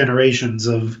future generations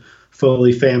of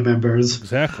Foley fan members.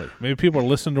 Exactly. Maybe people are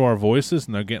listening to our voices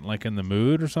and they're getting like in the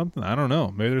mood or something. I don't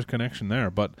know. Maybe there's a connection there.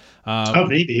 But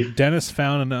maybe Dennis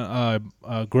found a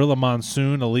Gorilla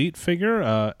Monsoon Elite figure,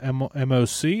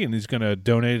 MOC, and he's going to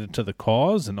donate it to the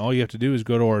cause. And all you have to do is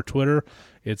go to our Twitter.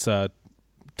 It's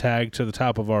tagged to the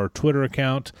top of our Twitter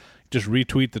account. Just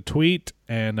retweet the tweet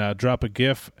and drop a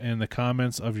GIF in the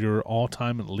comments of your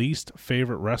all-time least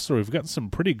favorite wrestler. We've gotten some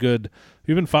pretty good.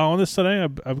 You've been following this today.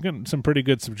 I've gotten some pretty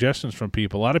good suggestions from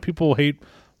people. A lot of people hate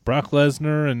Brock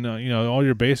Lesnar and all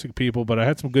your basic people, but I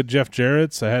had some good Jeff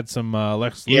Jarrett's. I had some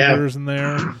Lex Luger's in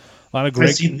there. A lot of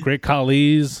great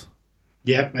Khali's.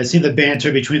 Yep, I seen the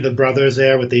banter between the brothers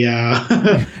there with the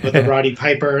with the Roddy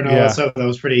Piper and all that stuff. That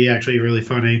was actually really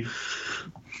funny.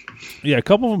 Yeah, a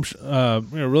couple of them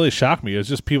really shocked me. It's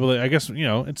just people that I guess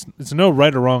it's no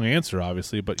right or wrong answer,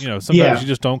 obviously, but sometimes you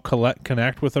just don't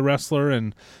connect with a wrestler,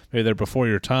 and maybe they're before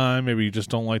your time. Maybe you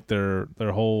just don't like their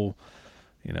whole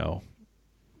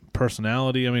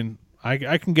personality. I mean,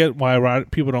 I can get why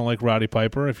people don't like Roddy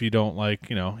Piper if you don't like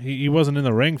he wasn't in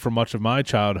the ring for much of my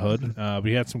childhood. But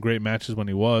he had some great matches when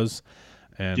he was,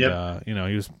 and he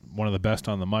was one of the best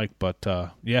on the mic. But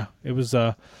it was.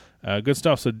 Good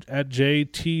stuff. So at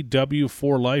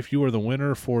JTW4Life, you are the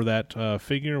winner for that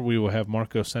figure. We will have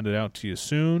Marco send it out to you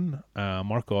soon.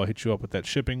 Marco, I'll hit you up with that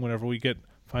shipping whenever we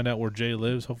find out where Jay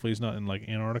lives. Hopefully he's not in like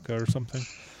Antarctica or something.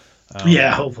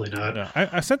 Hopefully not.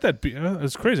 I sent that.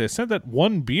 It's crazy. I sent that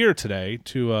one beer today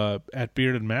to at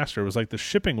Bearded Master. It was like the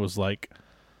shipping was like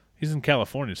he's in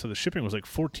California, so the shipping was like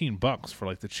 $14 for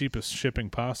like the cheapest shipping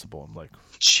possible. I'm like,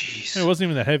 jeez, it wasn't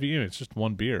even that heavy. It's just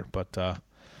one beer, but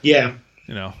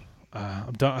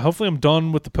I'm done. Hopefully, I'm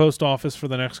done with the post office for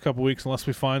the next couple weeks, unless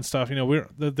we find stuff. We're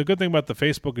the good thing about the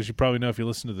Facebook is you probably know if you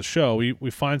listen to the show, we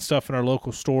find stuff in our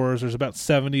local stores. There's about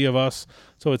 70 of us,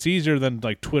 so it's easier than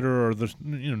like Twitter or the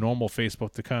normal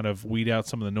Facebook to kind of weed out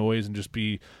some of the noise and just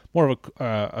be more of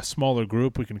a smaller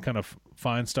group. We can kind of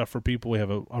find stuff for people. We have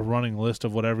a running list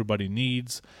of what everybody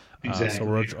needs. Exactly. So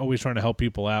we're always trying to help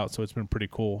people out. So it's been pretty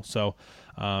cool. So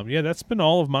that's been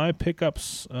all of my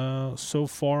pickups so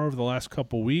far over the last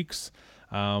couple weeks.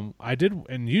 I did,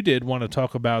 and you did want to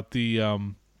talk about the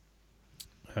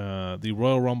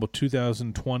Royal Rumble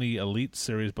 2020 Elite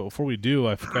Series, but before we do,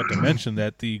 I forgot to mention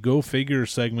that the Go Figure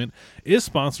segment is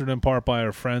sponsored in part by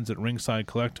our friends at Ringside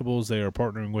Collectibles. They are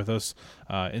partnering with us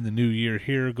in the new year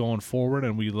here going forward,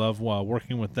 and we love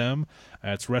working with them.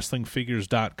 It's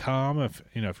WrestlingFigures.com. If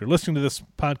you're listening to this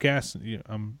podcast,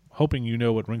 I'm hoping you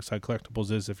know what Ringside Collectibles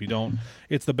is. If you don't,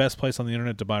 it's the best place on the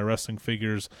internet to buy wrestling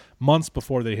figures months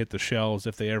before they hit the shelves,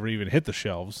 if they ever even hit the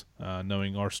shelves,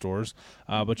 knowing our stores.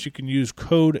 But you can use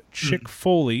code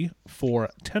ChickFoley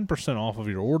for 10% off of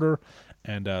your order,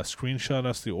 and screenshot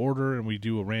us the order, and we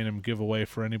do a random giveaway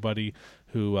for anybody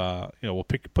who will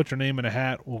put your name in a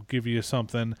hat. We'll give you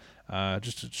something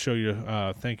just to show you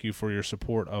thank you for your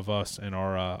support of us and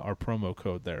our promo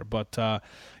code there. But the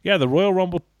Royal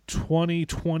Rumble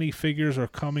 2020 figures are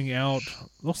coming out.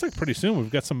 Looks like pretty soon. We've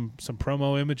got some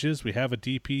promo images. We have a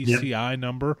DPCI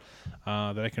number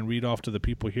that I can read off to the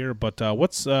people here. But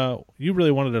what's you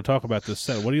really wanted to talk about this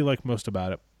set? What do you like most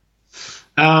about it?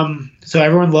 So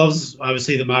everyone loves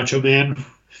obviously the Macho Man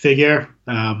figure.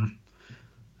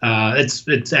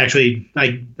 It's actually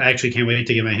I actually can't wait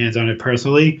to get my hands on it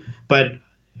personally. But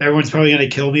everyone's probably going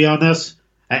to kill me on this.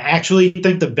 I actually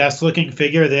think the best looking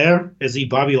figure there is the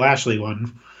Bobby Lashley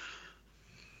one.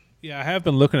 Yeah, I have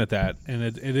been looking at that, and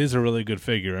it is a really good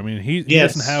figure. I mean, he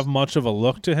doesn't have much of a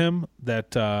look to him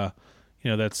that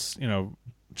that's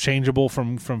changeable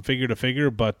from figure to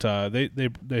figure, but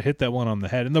they hit that one on the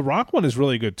head, and the Rock one is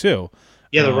really good too.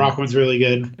 Yeah, the Rock one's really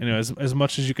good. As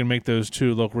much as you can make those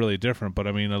two look really different, but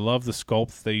I mean, I love the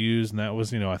sculpt they used, and that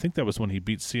was I think that was when he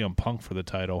beat CM Punk for the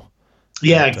title.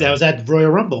 Yeah, that was at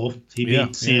Royal Rumble. He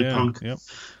beat CM Punk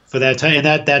for that title,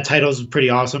 and that title's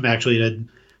pretty awesome actually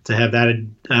to have that.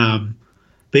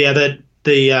 But yeah,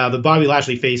 the Bobby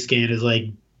Lashley face scan is like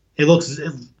it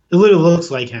literally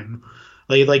looks like him.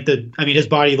 His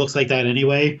body looks like that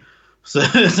anyway. So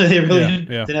they really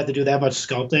didn't have to do that much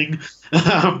sculpting.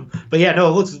 But yeah,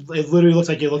 no, it literally looks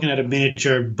like you're looking at a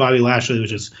miniature Bobby Lashley,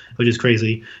 which is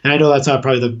crazy. And I know that's not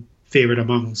probably the favorite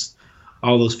amongst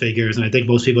all those figures, and I think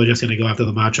most people are just going to go after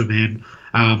the Macho Man.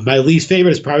 My least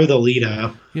favorite is probably the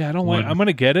Lita. Yeah, I don't like. I'm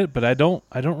gonna get it, but I don't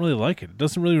really like it. It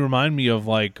doesn't really remind me of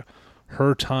like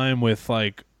her time with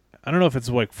like, I don't know if it's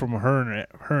like from her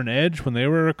and Edge when they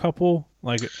were a couple.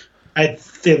 Like,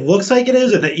 it looks like it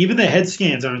is, and even the head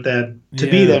scans aren't that.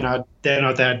 To me, they're not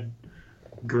that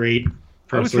great.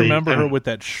 I always remember her with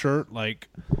that shirt, like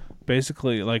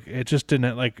basically, like it just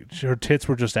didn't like her tits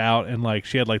were just out, and like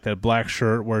she had like that black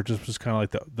shirt where it just was kind of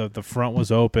like the front was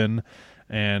open.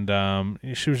 And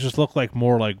she was just looked like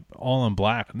more like all in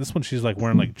black. And this one, she's like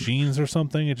wearing like jeans or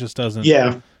something. It just doesn't,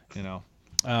 you know.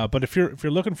 But if you're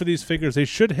looking for these figures, they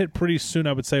should hit pretty soon.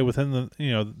 I would say within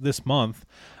this month.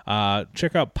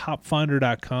 Check out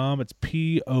popfinder.com. It's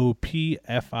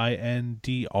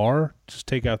POPFINDR. Just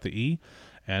take out the E,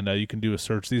 and you can do a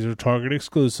search. These are Target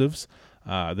exclusives.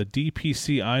 The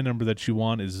DPCI number that you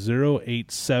want is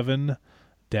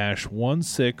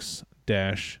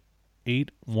 087-16-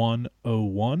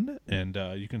 8101, and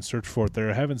you can search for it there.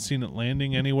 I haven't seen it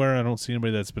landing anywhere. I don't see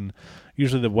anybody that's been.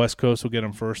 Usually the West Coast will get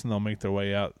them first, and they'll make their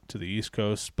way out to the East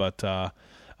Coast. But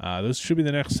those should be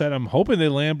the next set. I'm hoping they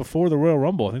land before the Royal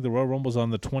Rumble. I think the Royal Rumble's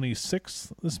on the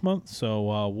 26th this month,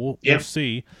 so we'll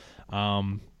see.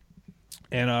 And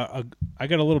I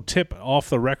got a little tip off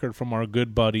the record from our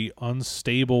good buddy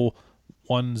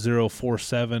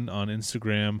Unstable1047 on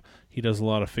Instagram. He does a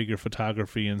lot of figure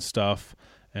photography and stuff,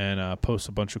 and posts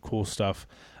a bunch of cool stuff.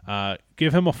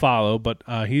 Give him a follow, but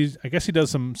I guess he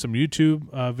does some YouTube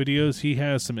videos. He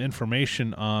has some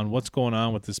information on what's going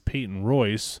on with this Peyton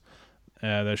Royce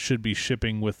that should be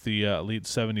shipping with the Elite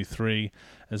 73,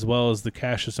 as well as the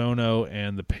Cassius Ohno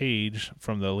and the Page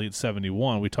from the Elite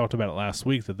 71. We talked about it last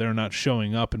week that they're not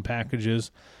showing up in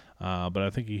packages, but I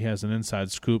think he has an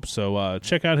inside scoop. So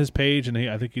check out his page, and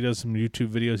I think he does some YouTube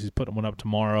videos. He's putting one up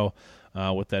tomorrow.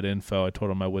 With that info, I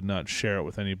told him I would not share it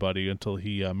with anybody until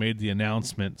he made the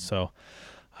announcement. So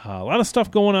a lot of stuff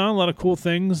going on, a lot of cool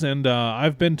things, and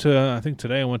I've been to, I think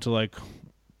today I went to like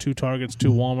 2 Targets,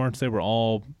 2 Walmarts. They were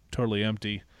all totally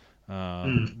empty.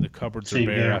 The cupboards are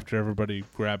bare after everybody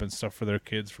grabbing stuff for their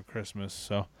kids for Christmas.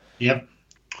 So yep,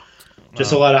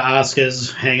 just a lot of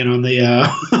Oscars hanging on the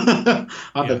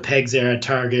the pegs there at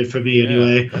Target for me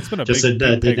anyway. That's been just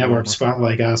the network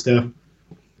spotlight Oscar.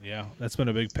 Yeah, that's been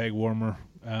a big peg warmer.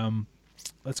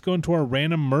 Let's go into our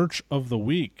random merch of the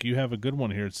week. You have a good one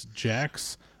here. It's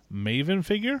Jack's Maven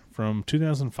figure from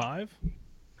 2005.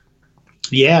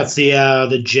 Yeah, it's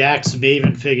the Jack's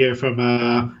Maven figure from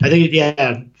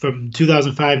from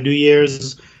 2005 New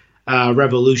Year's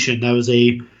Revolution. That was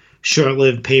a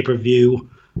short-lived pay-per-view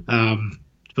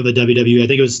for the WWE. I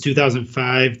think it was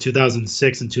 2005,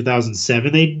 2006, and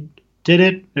 2007 they did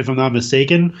it, if I'm not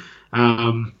mistaken.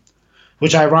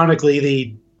 Which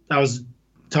ironically, I was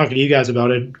talking to you guys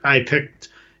about it. I picked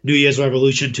New Year's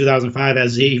Revolution 2005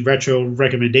 as the retro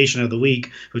recommendation of the week,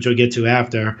 which we'll get to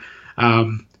after.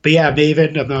 But yeah,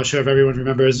 Maven, I'm not sure if everyone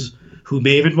remembers who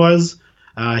Maven was.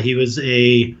 He was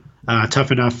a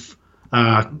Tough Enough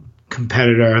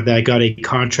competitor that got a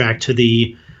contract to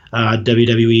the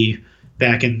WWE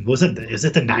back in, is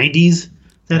it the 90s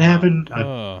that happened?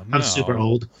 No. I'm super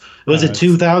old. Was it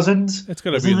 2000s? It's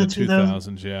going to be the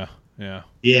 2000s, yeah. Yeah.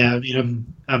 Yeah,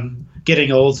 I'm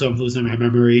getting old, so I'm losing my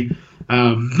memory.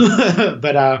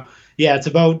 But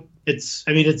it's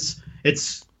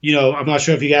I'm not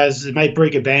sure if you guys, it might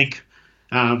break a bank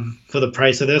for the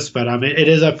price of this, but it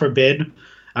is up for bid.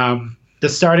 The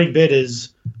starting bid is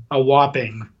a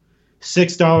whopping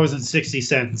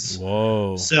 $6.60.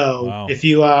 Whoa! So wow. if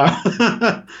you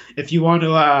if you want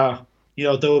to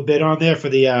throw a bid on there for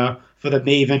the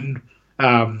Maven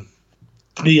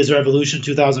New Year's Revolution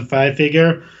 2005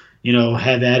 figure,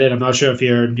 have at it. I'm not sure if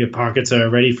your pockets are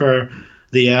ready for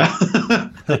the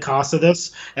the cost of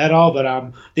this at all.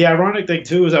 But the ironic thing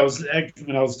too is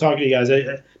when I was talking to you guys,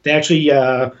 they actually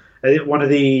one of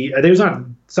the, I think it was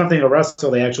on something to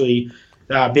wrestle. They actually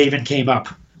Maven came up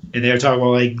and they were talking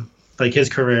about like his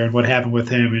career and what happened with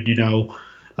him, and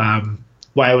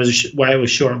why it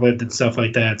was short lived and stuff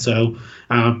like that. So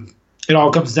it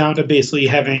all comes down to basically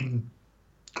having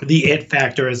the it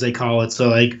factor, as they call it.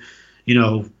 So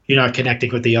you're not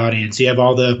connecting with the audience. You have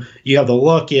the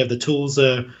look, you have the tools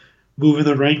to move in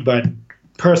the ring, but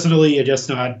personally you're just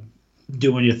not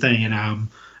doing your thing. And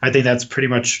I think that's pretty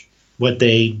much what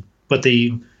the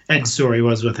end story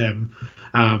was with him.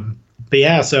 But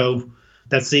yeah, so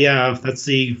that's the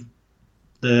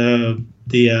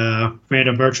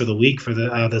random merch of the week for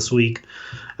this week.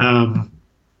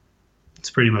 That's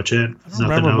pretty much it. I don't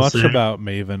remember much about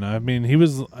Maven. I mean, he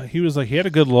was like, he had a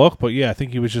good look, but yeah, I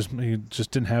think he just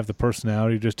didn't have the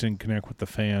personality, just didn't connect with the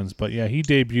fans. But yeah, he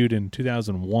debuted in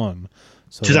 2001.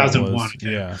 So 2001.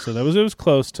 Yeah, so it was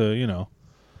close to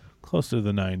close to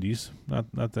the 90s.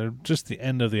 Not there, just the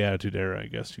end of the Attitude Era, I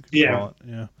guess you could call it.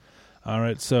 Yeah. All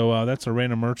right, so that's our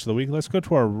random merch of the week. Let's go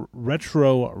to our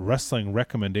retro wrestling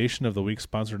recommendation of the week,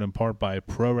 sponsored in part by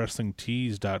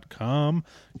ProWrestlingTees.com.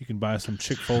 You can buy some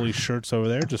Chick Foley shirts over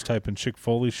there. Just type in Chick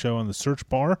Foley Show on the search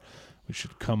bar. We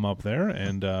should come up there,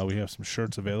 and we have some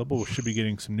shirts available. We should be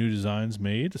getting some new designs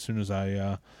made as soon as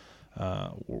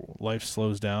life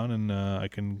slows down and I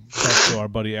can talk to our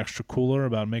buddy Extra Cooler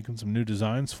about making some new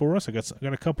designs for us. I got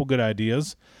a couple good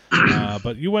ideas,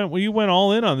 but you went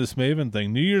all in on this Maven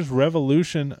thing. New Year's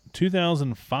Revolution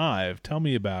 2005. Tell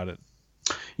me about it.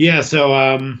 Yeah, so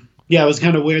it was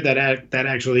kind of weird that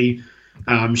actually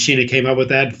Sheena came up with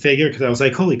that figure, because I was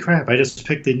like, holy crap! I just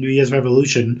picked the New Year's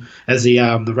Revolution as the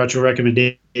retro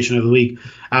recommendation of the week.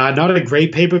 Not a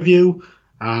great pay-per-view.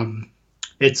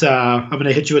 It's I'm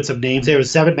gonna hit you with some names. There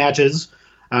was 7 matches.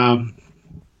 I'm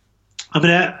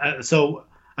gonna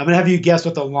have you guess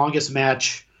what the longest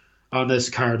match on this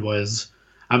card was.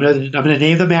 I'm gonna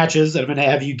name the matches, and I'm gonna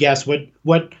have you guess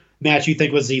what match you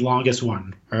think was the longest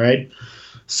one. All right.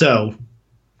 So,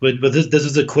 but this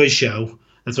is a quiz show.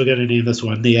 That's what we're gonna name this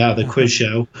one, the quiz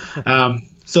show.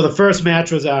 So the first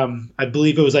match was I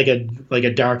believe it was like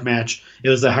a dark match. It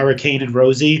was the Hurricane and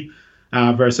Rosie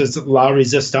versus La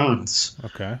Resistance.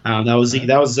 Okay. That was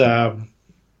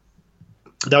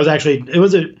actually, it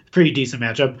was a pretty decent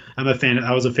match. I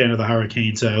was a fan of the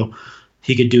Hurricane, so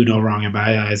he could do no wrong in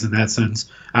my eyes in that sense.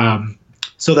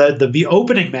 So the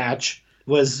opening match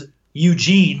was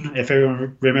Eugene, if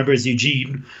everyone remembers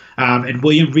Eugene, and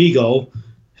William Regal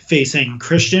facing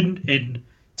Christian and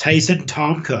Tyson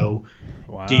Tomko.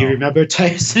 Wow. Do you remember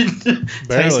Tyson?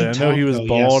 Barely. I know he was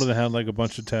bald yes. and had like a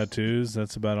bunch of tattoos.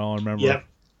 That's about all I remember. Yep.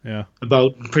 Yeah.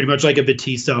 About pretty much like a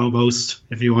Batista almost,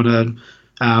 if you want to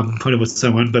put it with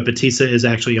someone. But Batista is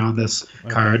actually on this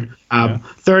card.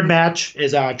 Third match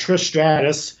is Trish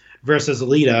Stratus versus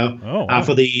Lita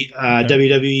for the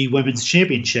WWE Women's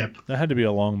Championship. That had to be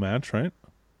a long match, right?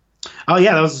 Oh,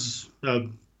 yeah. That was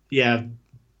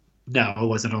No, it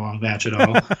wasn't a long match at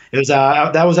all. It was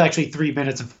that was actually 3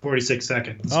 minutes and 46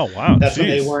 seconds. Oh wow! That's when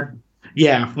they weren't.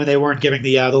 Yeah, when they weren't giving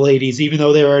the ladies, even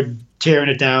though they were tearing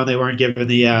it down, they weren't giving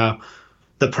the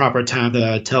proper time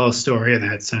to tell a story in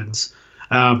that sense.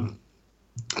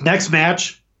 Next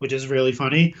match, which is really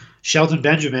funny, Shelton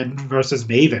Benjamin versus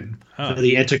Maven for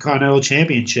the Intercontinental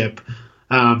Championship.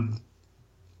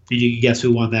 Did you guess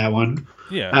who won that one?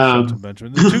 Yeah, Shelton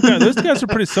Benjamin. The two guys, those guys are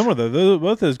pretty similar, though.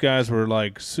 Both those guys were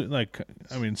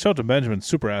Shelton Benjamin's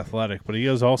super athletic, but he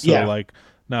has also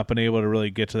not been able to really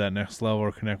get to that next level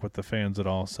or connect with the fans at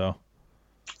all. So,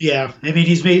 yeah, I mean,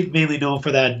 he's mainly known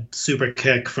for that super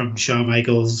kick from Shawn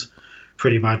Michaels,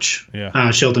 pretty much.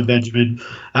 Yeah, Shelton Benjamin.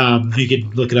 You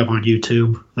can look it up on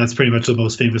YouTube. That's pretty much the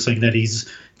most famous thing that he's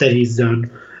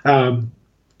done.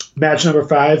 Match number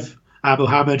 5,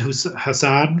 Muhammad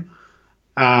Hassan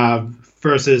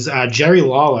versus Jerry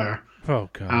Lawler. Oh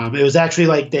god! It was actually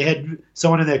like they had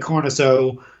someone in their corner,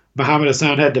 so Muhammad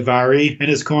Hassan had Daivari in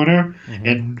his corner,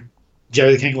 and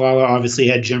Jerry the King Lawler obviously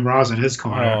had Jim Ross in his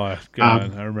corner. Oh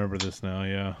god, I remember this now.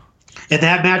 Yeah, and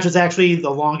that match was actually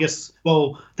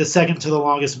the second to the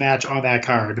longest match on that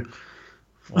card,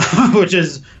 which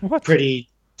is pretty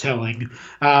telling.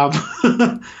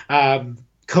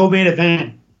 Co-main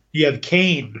event, you have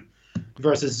Kane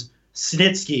versus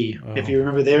Snitsky, if you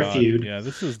remember their feud. Yeah,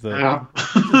 this is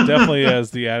definitely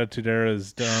as the Attitude Era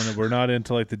is done. We're not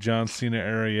into like the John Cena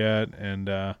era yet, and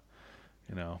yeah.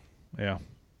 No,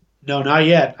 not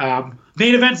yet.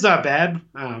 Main event's not bad.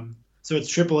 So it's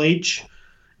Triple H,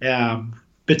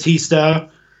 Batista,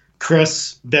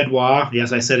 Chris Benoit.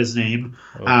 Yes, I said his name.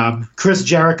 Chris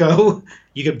Jericho.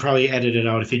 You could probably edit it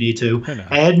out if you need to.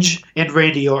 Edge and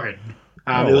Randy Orton.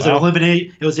 It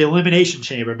was the Elimination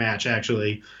Chamber match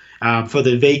actually. For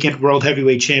the vacant World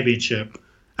Heavyweight Championship,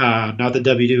 not the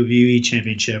WWE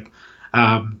Championship.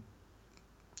 And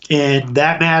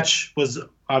that match was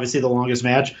obviously the longest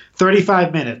match.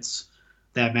 35 minutes,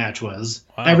 that match was.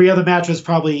 Wow. Every other match was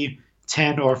probably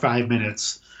 10 or 5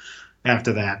 minutes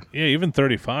after that. Yeah, even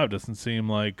 35 doesn't seem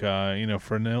like,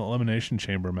 for an Elimination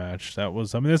Chamber match. That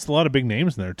was, there's a lot of big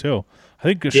names in there, too. I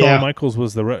think Shawn Michaels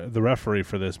was the referee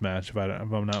for this match, if I'm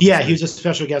not mistaken. Yeah, he was a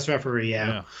special guest referee,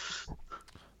 yeah.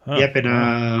 Yep,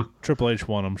 and Triple H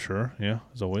won, I'm sure. Yeah,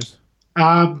 as always.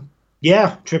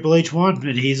 Yeah, Triple H won,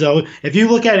 and he's if you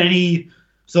look at any,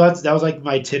 so that was like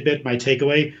my tidbit, my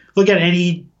takeaway. Look at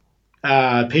any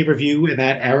pay-per-view in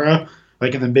that era,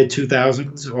 like in the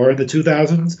mid-2000s or in the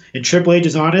 2000s, and Triple H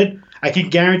is on it, I can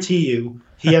guarantee you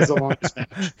he has the longest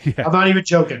match. Yeah. I'm not even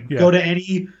joking. Yeah. Go to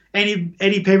any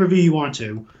pay-per-view you want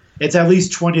to. It's at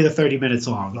least 20 to 30 minutes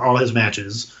long, all his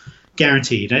matches.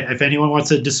 Guaranteed. If anyone wants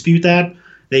to dispute that,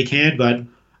 they can, but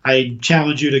I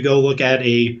challenge you to go look at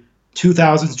a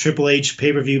 2000s Triple H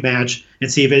pay-per-view match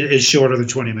and see if it is shorter than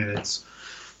 20 minutes.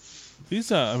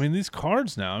 These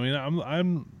cards now. I mean,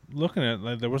 I'm looking at,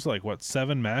 like, there was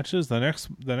 7 matches. The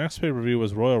next pay-per-view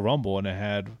was Royal Rumble, and it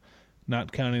had,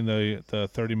 not counting the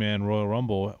 30-man Royal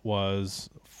Rumble, was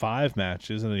 5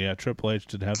 matches, and yeah, Triple H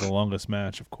did have the longest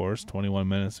match, of course, 21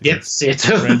 minutes against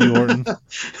Randy Orton.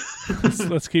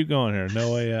 let's keep going here.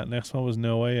 No Way Out. Next one was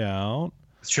No Way Out.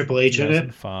 Is Triple H in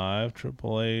it? 5.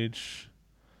 Triple H.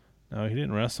 No, he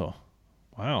didn't wrestle.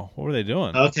 Wow, what were they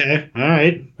doing? Okay, all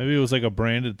right. Maybe it was like a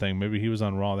branded thing. Maybe he was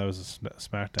on Raw. That was a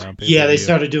SmackDown. Yeah, they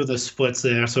started doing the splits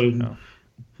there. So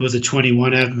was it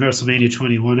 21 after WrestleMania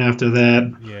 21? After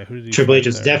that, yeah, who did he Triple H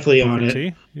is there? definitely Booker on it.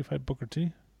 T? He fight Booker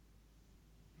T?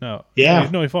 No. Yeah.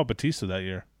 No, he fought Batista that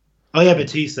year. Oh yeah,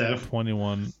 Batista.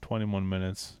 21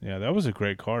 minutes. Yeah, that was a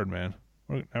great card, man.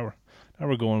 Now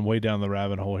we're going way down the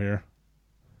rabbit hole here.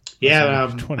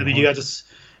 Yeah, I mean, you got this.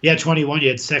 Yeah, 21. You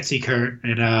had Sexy Kurt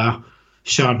and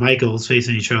Shawn Michaels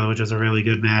facing each other, which was a really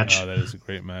good match. Oh, that is a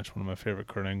great match. One of my favorite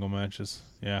Kurt Angle matches.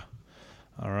 Yeah.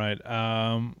 All right.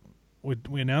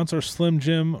 We announced our Slim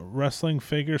Jim wrestling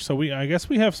figure, so I guess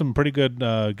we have some pretty good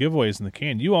giveaways in the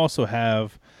can. You also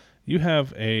have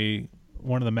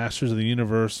one of the Masters of the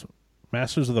Universe,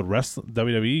 Masters of the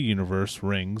WWE Universe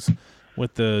rings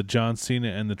with the John Cena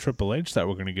and the Triple H that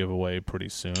we're going to give away pretty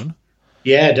soon.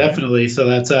 Yeah, definitely. So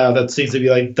that seems to be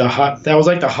like the hot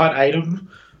item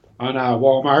on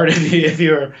Walmart.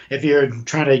 If you're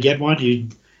trying to get one,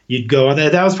 you'd go on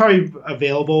there. That was probably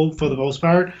available for the most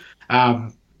part.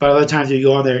 But other times you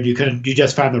go on there and you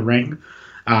just find the ring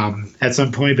at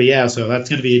some point. But yeah, so that's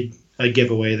going to be a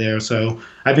giveaway there. So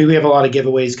I mean, we have a lot of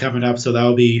giveaways coming up. So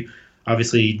that'll be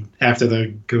obviously after the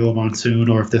Gorilla Monsoon,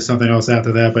 or if there's something else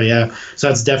after that. But yeah, so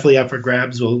that's definitely up for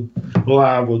grabs. We'll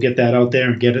get that out there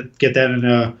and get that in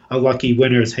a lucky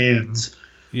winner's hands.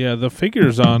 Yeah, the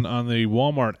figures on the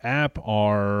Walmart app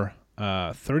are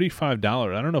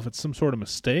 $35. I don't know if it's some sort of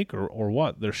mistake or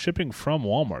what. They're shipping from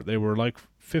Walmart. They were like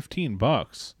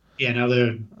 $15. Yeah, now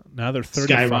they're $35.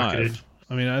 skyrocketed.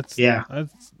 I mean, that's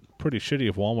pretty shitty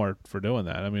of Walmart for doing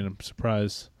that. I mean, I'm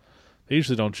surprised. They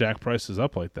usually don't jack prices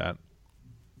up like that.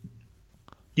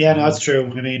 Yeah, no, that's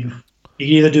true. I mean, you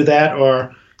can either do that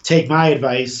or take my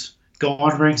advice, go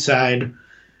on ringside,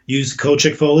 use code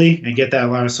Chick-Foley, and get that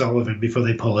Lars Sullivan before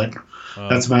they pull it.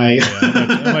 That's my.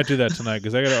 I might do that tonight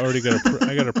because I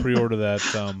got to pre-order that.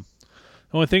 The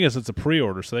only thing is, it's a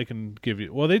pre-order, so they can give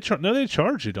you. Well, they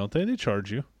charge you, don't they? They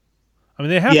charge you. I mean,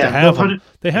 they have to have them.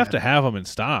 They have to have them in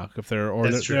stock if they're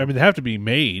I mean, they have to be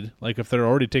made. Like if they're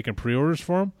already taking pre-orders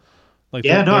for them. Like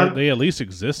they at least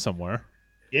exist somewhere.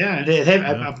 Yeah,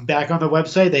 I'm back on the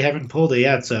website. They haven't pulled it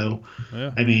yet, so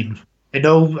I mean, and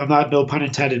no, I'm not, no pun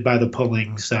intended by the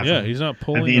pulling stuff. Yeah, he's not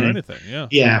pulling or anything. Yeah.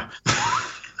 Yeah.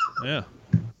 Yeah.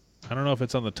 I don't know if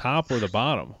it's on the top or the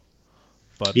bottom,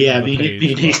 but yeah, me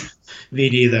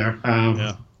neither.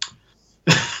 Yeah.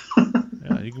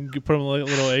 Yeah, you can put them a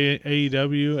little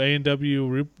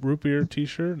AEW root beer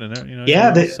T-shirt, and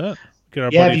set. Get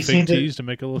our buddy Fake Tees to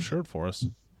make a little shirt for us.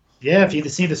 Yeah, if you've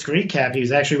seen the screen cap, he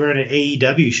was actually wearing an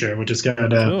AEW shirt, which is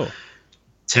kind of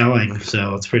telling.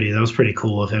 So that was pretty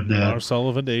cool of him. Lars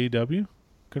Sullivan to AEW?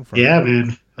 Confirmed. Yeah,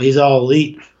 man. He's all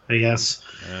elite, I guess.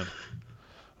 Man.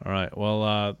 All right.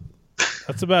 Well,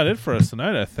 that's about it for us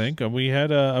tonight, I think. We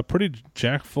had a pretty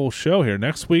jack-full show here.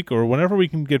 Next week, or whenever we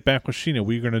can get back with Sheena,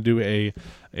 we're going to do a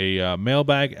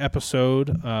mailbag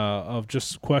episode of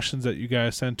just questions that you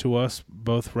guys sent to us,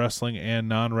 both wrestling and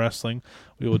non-wrestling.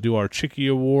 We will do our Chickie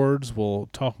Awards. We'll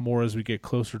talk more as we get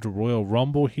closer to Royal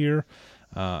Rumble here.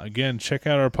 Again, check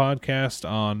out our podcast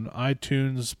on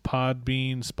iTunes,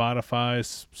 Podbean, Spotify,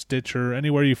 Stitcher,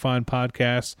 anywhere you find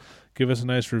podcasts. Give us a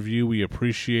nice review. We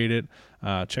appreciate it.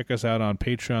 Check us out on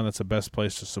Patreon. That's the best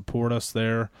place to support us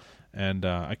there. And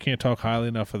I can't talk highly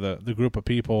enough of the group of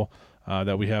people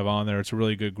that we have on there. It's a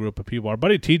really good group of people. Our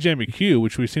buddy TJ McHugh,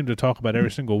 which we seem to talk about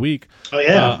every single week. Oh,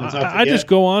 yeah. I just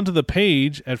go onto the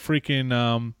page at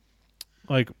freaking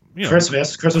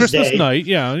Christmas Day. night.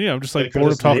 Yeah, I'm just like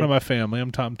bored of talking to my family.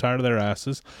 I'm tired of their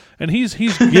asses. And he's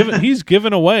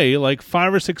given away like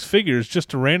 5 or 6 figures just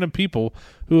to random people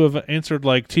who have answered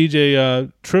like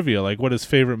TJ trivia, like what his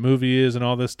favorite movie is and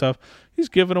all this stuff. He's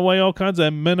giving away all kinds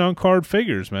of men on card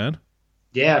figures, man.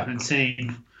 Yeah,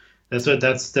 insane. Those are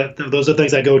things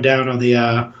that go down on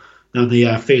the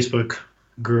Facebook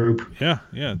group. Yeah.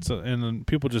 It's and then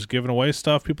people just giving away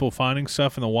stuff, people finding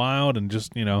stuff in the wild, and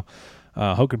just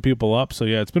hooking people up. So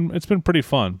yeah, it's been pretty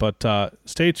fun. But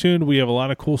stay tuned. We have a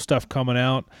lot of cool stuff coming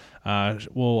out.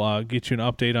 We'll get you an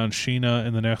update on Sheena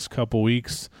in the next couple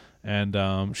weeks. And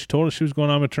she told us she was going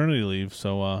on maternity leave.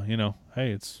 So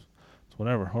hey, it's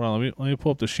whatever. Hold on, let me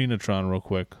pull up the Sheenatron real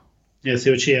quick. Yeah,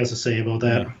 see what she has to say about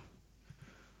that. Yeah.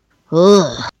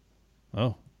 Oh,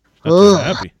 not too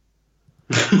happy.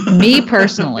 Me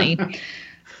personally,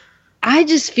 I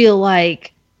just feel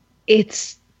like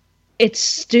it's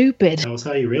stupid. That was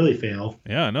how you really feel.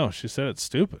 Yeah, I know. She said it's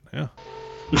stupid. Yeah.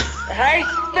 Hey,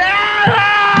 Stella!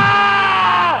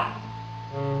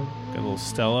 Got a little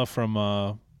Stella from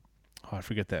I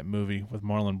forget that movie with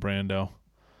Marlon Brando.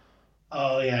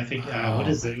 Oh yeah, I think what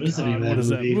is it? What is the name of that What is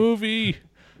that movie? movie?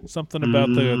 Something about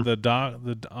the dock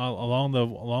along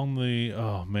the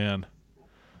oh man,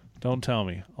 don't tell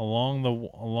me along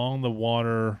the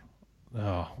water.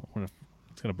 Oh,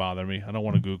 it's gonna bother me. I don't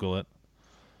want to Google it.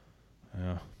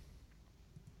 Yeah.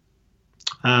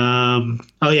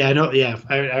 Oh yeah, I know. Yeah,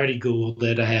 I already Googled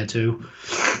it. I had to.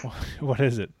 What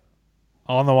is it?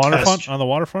 On the waterfront? On the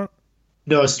waterfront?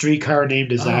 No, A Streetcar Named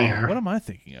Desire. Oh, what am I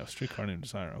thinking of? Streetcar Named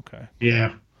Desire. Okay.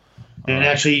 Yeah, and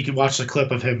actually, you can watch the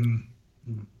clip of him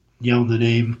yelling the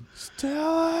name.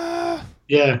 Stella.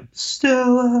 Yeah,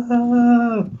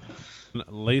 Stella.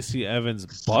 Lacey Evans'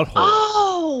 butthole.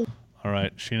 Oh! All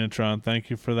right, Sheenatron, thank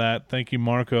you for that. Thank you,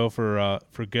 Marco, for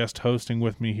guest hosting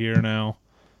with me here now.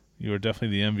 You are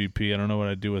definitely the MVP. I don't know what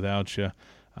I'd do without you.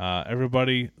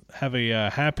 Everybody, have a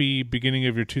happy beginning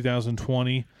of your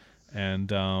 2020,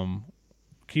 and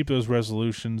keep those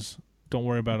resolutions. Don't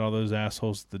worry about all those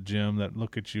assholes at the gym that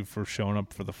look at you for showing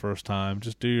up for the first time.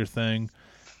 Just do your thing,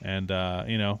 and do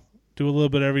a little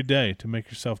bit every day to make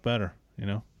yourself better.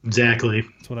 Exactly.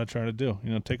 That's what I try to do.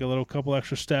 Take a couple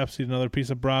extra steps, eat another piece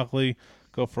of broccoli,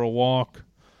 go for a walk.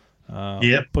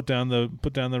 Yep. Put down the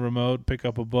remote, pick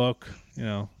up a book.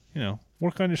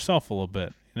 Work on yourself a little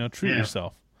bit. Treat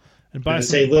yourself, and buy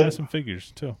some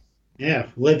figures too. Yeah,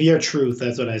 live your truth.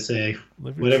 That's what I say.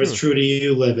 Whatever's true to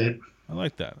you, live it. I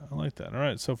like that. All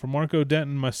right. So for Marco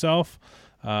Denton and myself,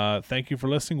 thank you for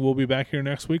listening. We'll be back here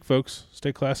next week, folks.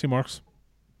 Stay classy, Marks.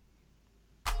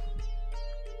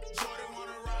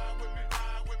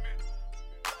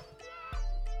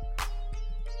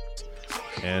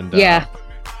 And yeah.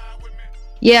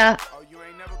 Oh, you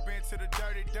ain't never been to the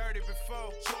dirty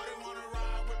before. Shorty wanna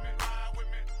ride with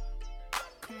me.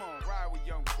 Come on, ride with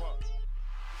young buck.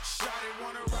 Shorty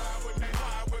wanna ride with me.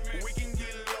 We can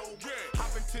get low.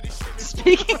 Hop into the shit.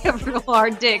 Speaking of real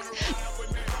hard dicks,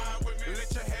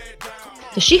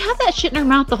 does she have that shit in her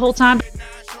mouth the whole time?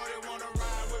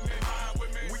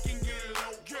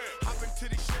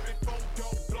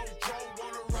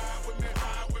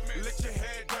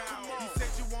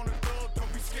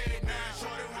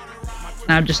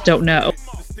 I just don't know.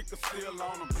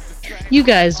 You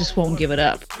guys just won't give it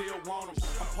up.